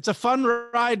it's a fun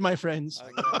ride, my friends.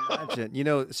 I can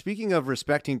imagine. Speaking of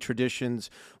respecting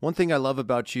traditions, one thing I love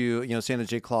about you, Santa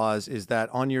J. Claus, is that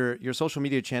on your social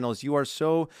media channels, you are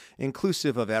so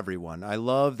inclusive of everyone. I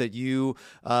love that you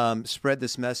spread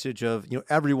this message of,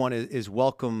 everyone is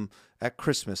welcome at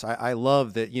Christmas. I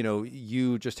love that,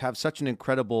 you just have such an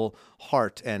incredible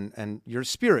heart and your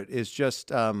spirit is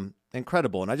just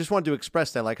incredible. And I just wanted to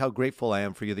express that, like how grateful I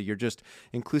am for you that you're just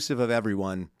inclusive of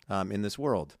everyone in this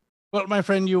world. Well, my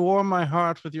friend, you warm my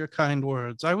heart with your kind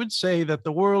words. I would say that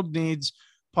the world needs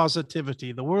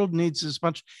positivity. The world needs as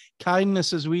much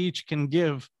kindness as we each can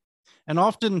give. And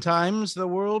oftentimes the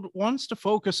world wants to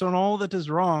focus on all that is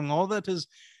wrong, all that is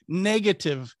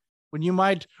negative. When you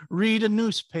might read a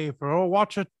newspaper or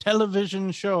watch a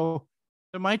television show,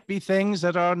 there might be things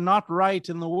that are not right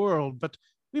in the world, but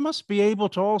we must be able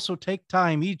to also take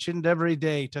time each and every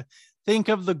day to think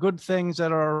of the good things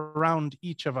that are around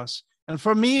each of us. And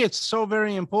for me, it's so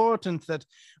very important that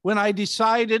when I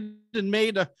decided and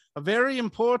made a very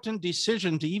important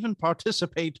decision to even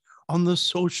participate on the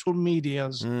social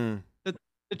medias, that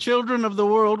the children of the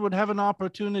world would have an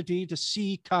opportunity to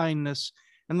see kindness,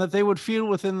 and that they would feel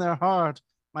within their heart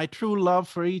my true love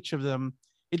for each of them.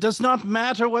 It does not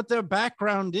matter what their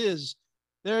background is.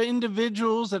 There are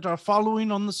individuals that are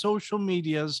following on the social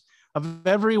medias of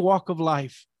every walk of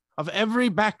life, of every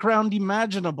background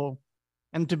imaginable.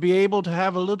 And to be able to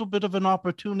have a little bit of an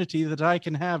opportunity that I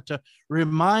can have to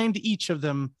remind each of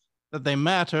them that they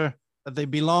matter, that they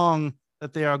belong,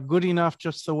 that they are good enough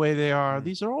just the way they are.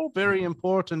 These are all very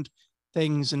important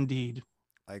things indeed.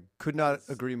 I could not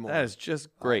agree more. That is just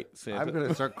great, Santa. I'm going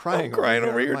to start crying. I'm crying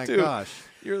over here, my too. Gosh.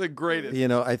 You're the greatest. You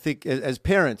know, I think as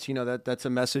parents, you know, that's a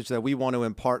message that we want to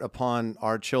impart upon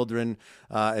our children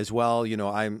as well. You know,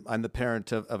 I'm the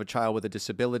parent of a child with a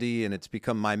disability, and it's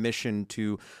become my mission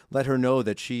to let her know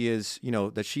that she is, you know,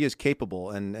 that she is capable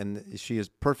and she is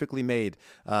perfectly made.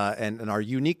 And our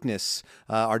uniqueness,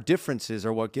 our differences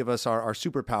are what give us our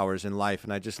superpowers in life.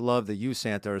 And I just love that you,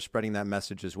 Santa, are spreading that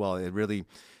message as well. It really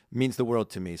means the world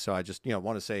to me. So I just, you know,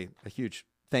 want to say a huge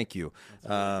thank you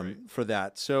for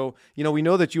that. So, you know, we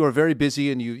know that you are very busy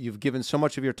and you've given so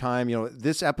much of your time. You know,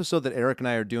 this episode that Eric and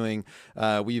I are doing,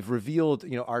 we've revealed,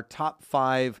 you know, our top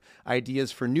 5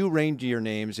 ideas for new reindeer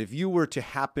names. If you were to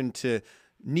happen to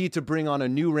need to bring on a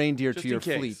new reindeer to your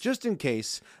fleet, just in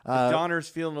case. Donner's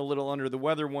feeling a little under the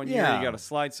weather one year. You got to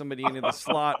slide somebody into the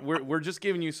slot. We're just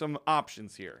giving you some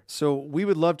options here. So we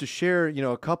would love to share, you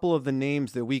know, a couple of the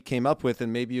names that we came up with,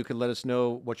 and maybe you could let us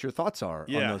know what your thoughts are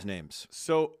on those names.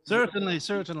 So certainly.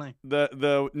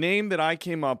 The name that I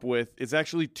came up with is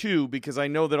actually 2, because I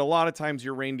know that a lot of times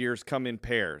your reindeers come in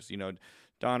pairs, you know,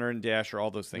 Donner and Dasher, all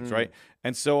those things, right?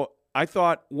 And so I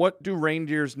thought, what do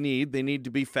reindeers need? They need to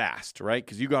be fast, right?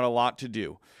 Because you got a lot to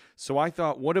do. So I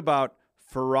thought, what about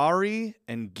Ferrari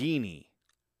and Ghini?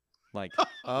 Like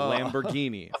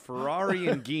Lamborghini, Ferrari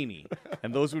and Ghini.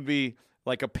 And those would be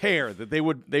like a pair that they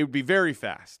would be very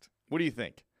fast. What do you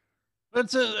think?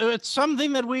 It's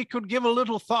something that we could give a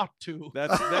little thought to.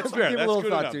 That's fair. That's good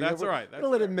enough. That's all right. We'll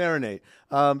let it marinate.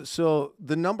 So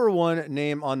the number 1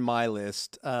 name on my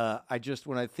list,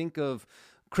 when I think of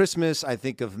Christmas, I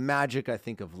think of magic, I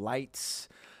think of lights,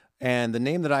 and the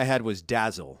name that I had was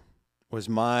Dazzle. Was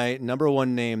my number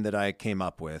 1 name that I came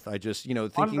up with. I just, you know,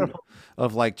 thinking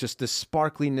of like just the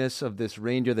sparkliness of this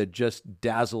reindeer that just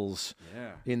dazzles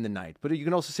in the night. But you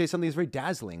can also say something that's very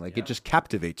dazzling, like it just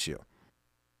captivates you.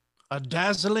 A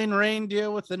dazzling reindeer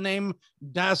with the name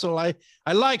Dazzle. I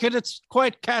like it. It's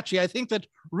quite catchy. I think that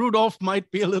Rudolph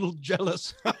might be a little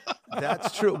jealous.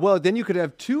 That's true. Well, then you could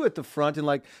have 2 at the front, and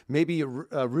like maybe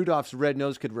Rudolph's red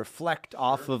nose could reflect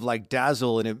off of like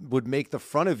Dazzle, and it would make the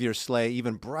front of your sleigh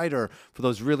even brighter for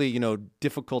those really, you know,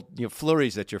 difficult, you know,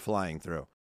 flurries that you're flying through.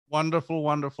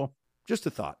 Wonderful. Just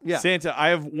a thought. Yeah. Santa, I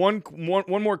have one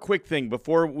more quick thing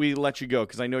before we let you go,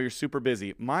 because I know you're super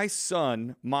busy. My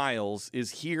son, Miles, is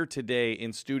here today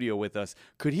in studio with us.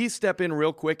 Could he step in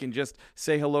real quick and just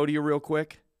say hello to you real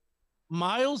quick?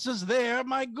 Miles is there.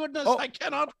 My goodness, I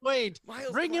cannot wait.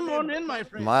 Miles, bring him on in, my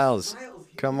friend. Miles,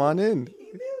 come on in. Come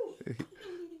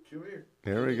here.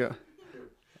 Here we go.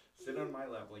 Sit on my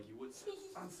lap like you would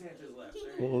on Santa's lap.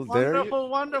 Well,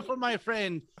 Wonderful, my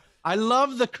friend. I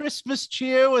love the Christmas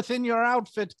cheer within your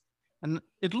outfit, and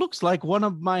it looks like one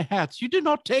of my hats. You did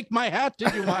not take my hat,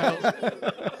 did you, Miles?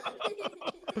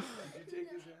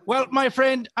 Well, my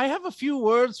friend, I have a few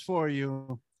words for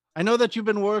you. I know that you've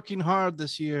been working hard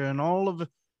this year, and all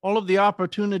of the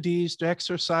opportunities to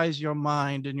exercise your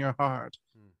mind and your heart.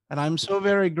 And I'm so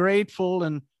very grateful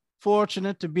and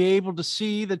fortunate to be able to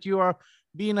see that you are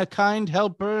being a kind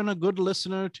helper and a good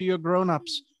listener to your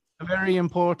grown-ups, a very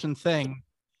important thing.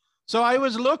 So I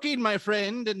was looking, my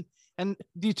friend, and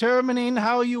determining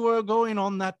how you were going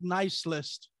on that nice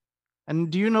list. And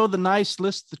do you know the nice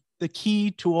list, the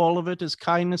key to all of it is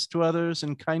kindness to others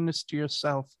and kindness to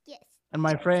yourself. Yes. And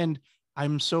my friend,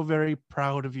 I'm so very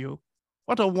proud of you.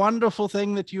 What a wonderful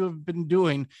thing that you have been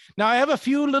doing. Now, I have a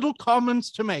few little comments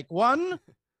to make. One,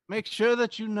 make sure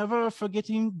that you never are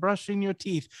forgetting brushing your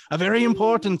teeth. A very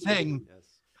important thing. Yes.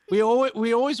 We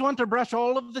always want to brush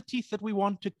all of the teeth that we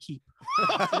want to keep. We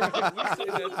say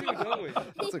that too, don't we?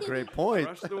 That's a great point.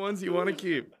 Brush the ones you want to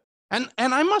keep. And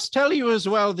I must tell you as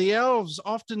well, the elves,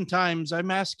 oftentimes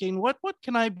I'm asking, what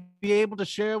can I be able to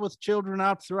share with children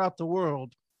out throughout the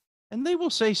world? And they will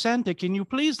say, Santa, can you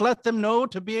please let them know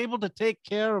to be able to take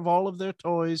care of all of their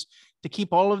toys, to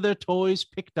keep all of their toys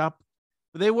picked up?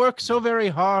 They work so very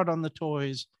hard on the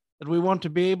toys. that we want to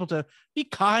be able to be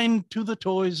kind to the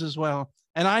toys as well.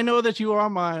 And I know that you are,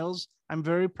 Miles. I'm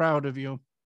very proud of you.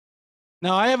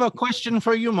 Now, I have a question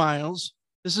for you, Miles.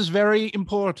 This is very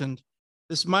important.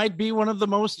 This might be one of the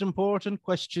most important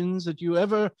questions that you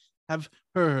ever have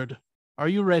heard. Are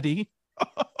you ready?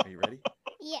 Are you ready?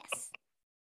 Yes.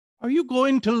 Are you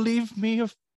going to leave me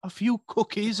a few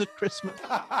cookies at Christmas?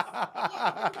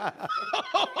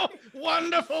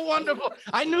 Wonderful, wonderful.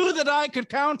 I knew that I could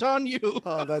count on you.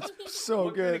 Oh, that's so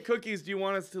What kind of good. cookies do you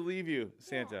want us to leave you,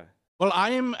 Santa? Well,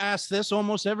 I am asked this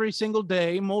almost every single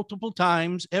day, multiple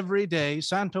times every day.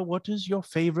 Santa, what is your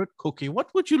favorite cookie?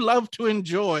 What would you love to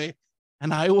enjoy?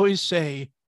 And I always say,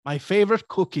 my favorite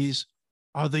cookies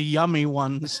are the yummy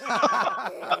ones.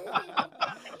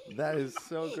 That is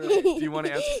so great. Do you want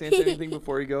to ask Santa anything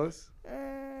before he goes?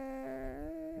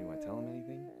 You want to tell him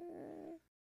anything?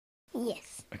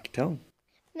 Yes. I can tell him.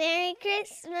 Merry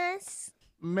Christmas.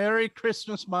 Merry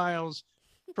Christmas, Miles.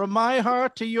 From my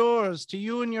heart to yours, to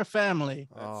you and your family.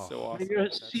 That's so May awesome. your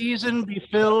season be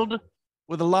filled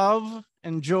with love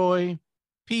and joy,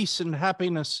 peace and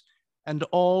happiness, and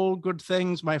all good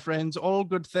things, my friends, all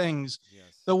good things. Yes.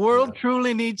 The world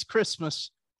truly needs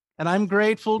Christmas. And I'm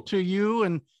grateful to you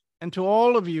and to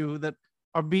all of you that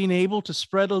are being able to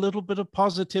spread a little bit of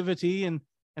positivity and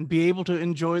be able to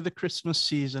enjoy the Christmas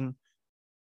season.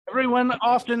 Everyone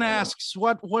often asks,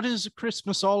 what is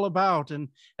Christmas all about? And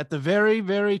at the very,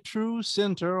 very true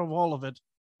center of all of it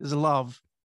is love.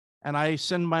 And I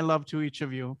send my love to each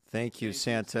of you. Thank you,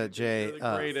 Santa. Jay. You're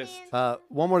the greatest.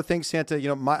 One more thing, Santa. You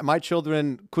know, my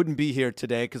children couldn't be here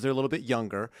today because they're a little bit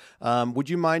younger. Would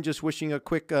you mind just wishing a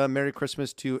quick Merry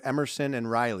Christmas to Emerson and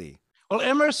Riley? Well,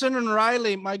 Emerson and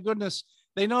Riley, my goodness,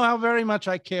 they know how very much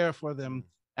I care for them.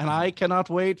 And I cannot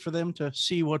wait for them to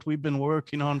see what we've been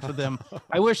working on for them.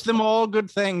 I wish them all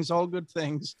good things, all good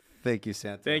things. Thank you,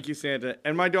 Santa. Thank you, Santa.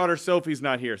 And my daughter Sophie's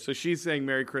not here, so she's saying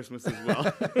Merry Christmas as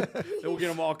well. Then we'll get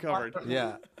them all covered.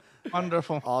 Yeah.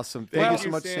 Wonderful. Awesome. Thank Well, you so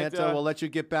much, Santa. Santa. We'll let you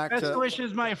get back Best to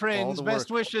wishes, my friends. the Best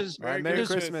work. wishes. All right, Merry It is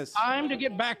Christmas. Time to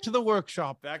get back to the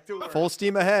workshop. Back to work. full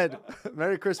steam ahead.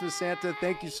 Merry Christmas, Santa.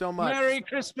 Thank you so much. Merry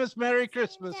Christmas. Merry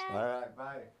Christmas. All right, bye.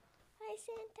 Hi,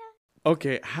 Santa.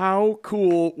 Okay, how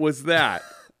cool was that?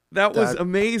 That was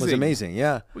amazing. Was amazing,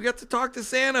 yeah. We got to talk to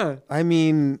Santa. I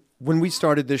mean, when we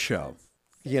started this show,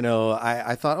 you know,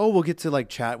 I thought, oh, we'll get to like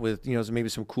chat with, you know, maybe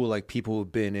some cool like people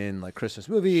who've been in like Christmas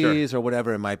movies or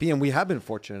whatever it might be. And we have been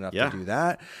fortunate enough to do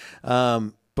that.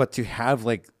 But to have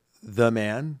like the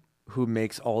man who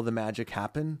makes all the magic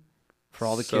happen for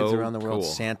all the kids around the world, cool.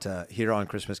 Santa, here on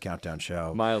Christmas Countdown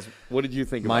Show. Miles, what did you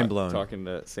think Mind about blown. talking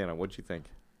to Santa? What did you think?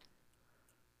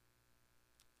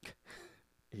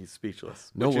 He's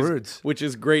speechless. No words. Which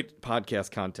is great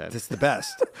podcast content. It's the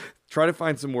best. Try to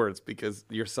find some words because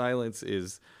your silence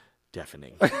is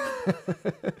deafening.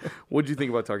 What did you think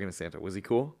about talking to Santa? Was he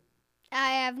cool?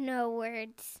 I have no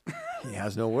words. He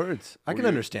has no words. I can you-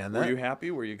 understand that. Were you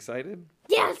happy? Were you excited?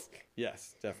 Yes.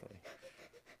 Yes, definitely.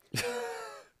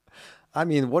 I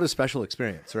mean, what a special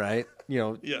experience, right? You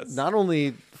know, Yes. not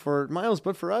only for Miles,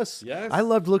 but for us. Yes. I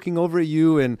loved looking over at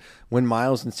you, and when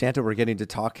Miles and Santa were getting to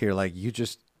talk here, like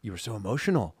you were so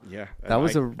emotional. Yeah. That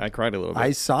was I cried a little bit.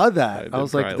 I saw that. did I was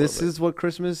cry a like, little this bit. is what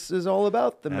Christmas is all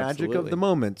about, the magic of Absolutely. the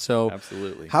moment. So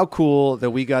Absolutely. how cool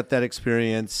that we got that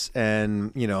experience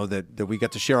and, you know, that we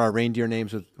got to share our reindeer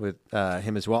names with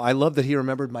him as well. I love that he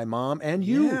remembered my mom and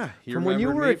you he from when you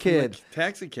remembered were me a from the kid.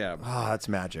 taxi cab. Ah, that's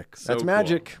magic. So That's cool.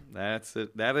 magic. That's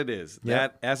it. That it is.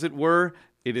 Yep. That, as it were,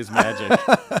 it is magic.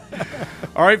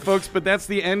 All right, folks, but that's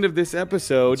the end of this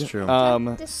episode. That's true.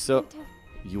 So,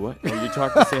 you what? Oh, you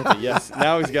talked to Santa. Yes.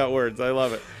 Now he's got words. I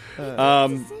love it.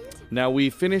 Now we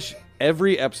finish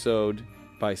every episode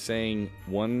by saying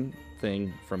one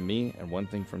thing from me and one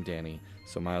thing from Danny.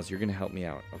 So, Miles, you're going to help me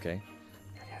out, okay?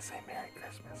 You're going to say Merry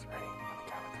Christmas. Ready? On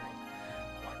the count of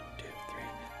 3. 1, 2,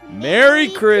 3. Merry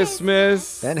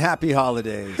Christmas. And happy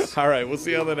holidays. All right, we'll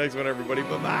see you on the next one, everybody.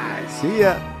 Bye-bye. See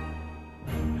ya.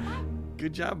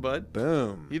 Good job, bud.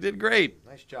 Boom. You did great.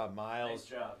 Nice job, Miles.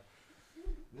 Nice job.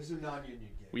 This is a non-union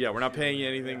gig. Yeah, we're not paying you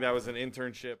anything. That was an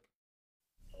internship.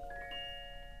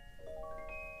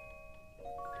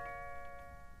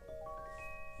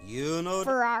 You know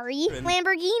Ferrari,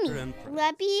 Lamborghini,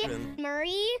 Leppy,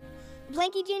 Murray,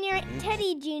 Blanky Jr.,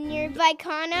 Teddy Jr.,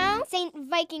 Vicano, St.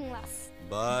 Vikingless.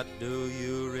 But do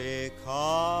you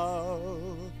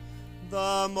recall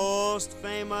the most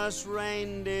famous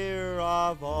reindeer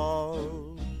of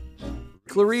all?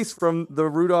 Clarice from the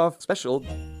Rudolph special.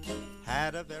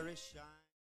 Had a very shiny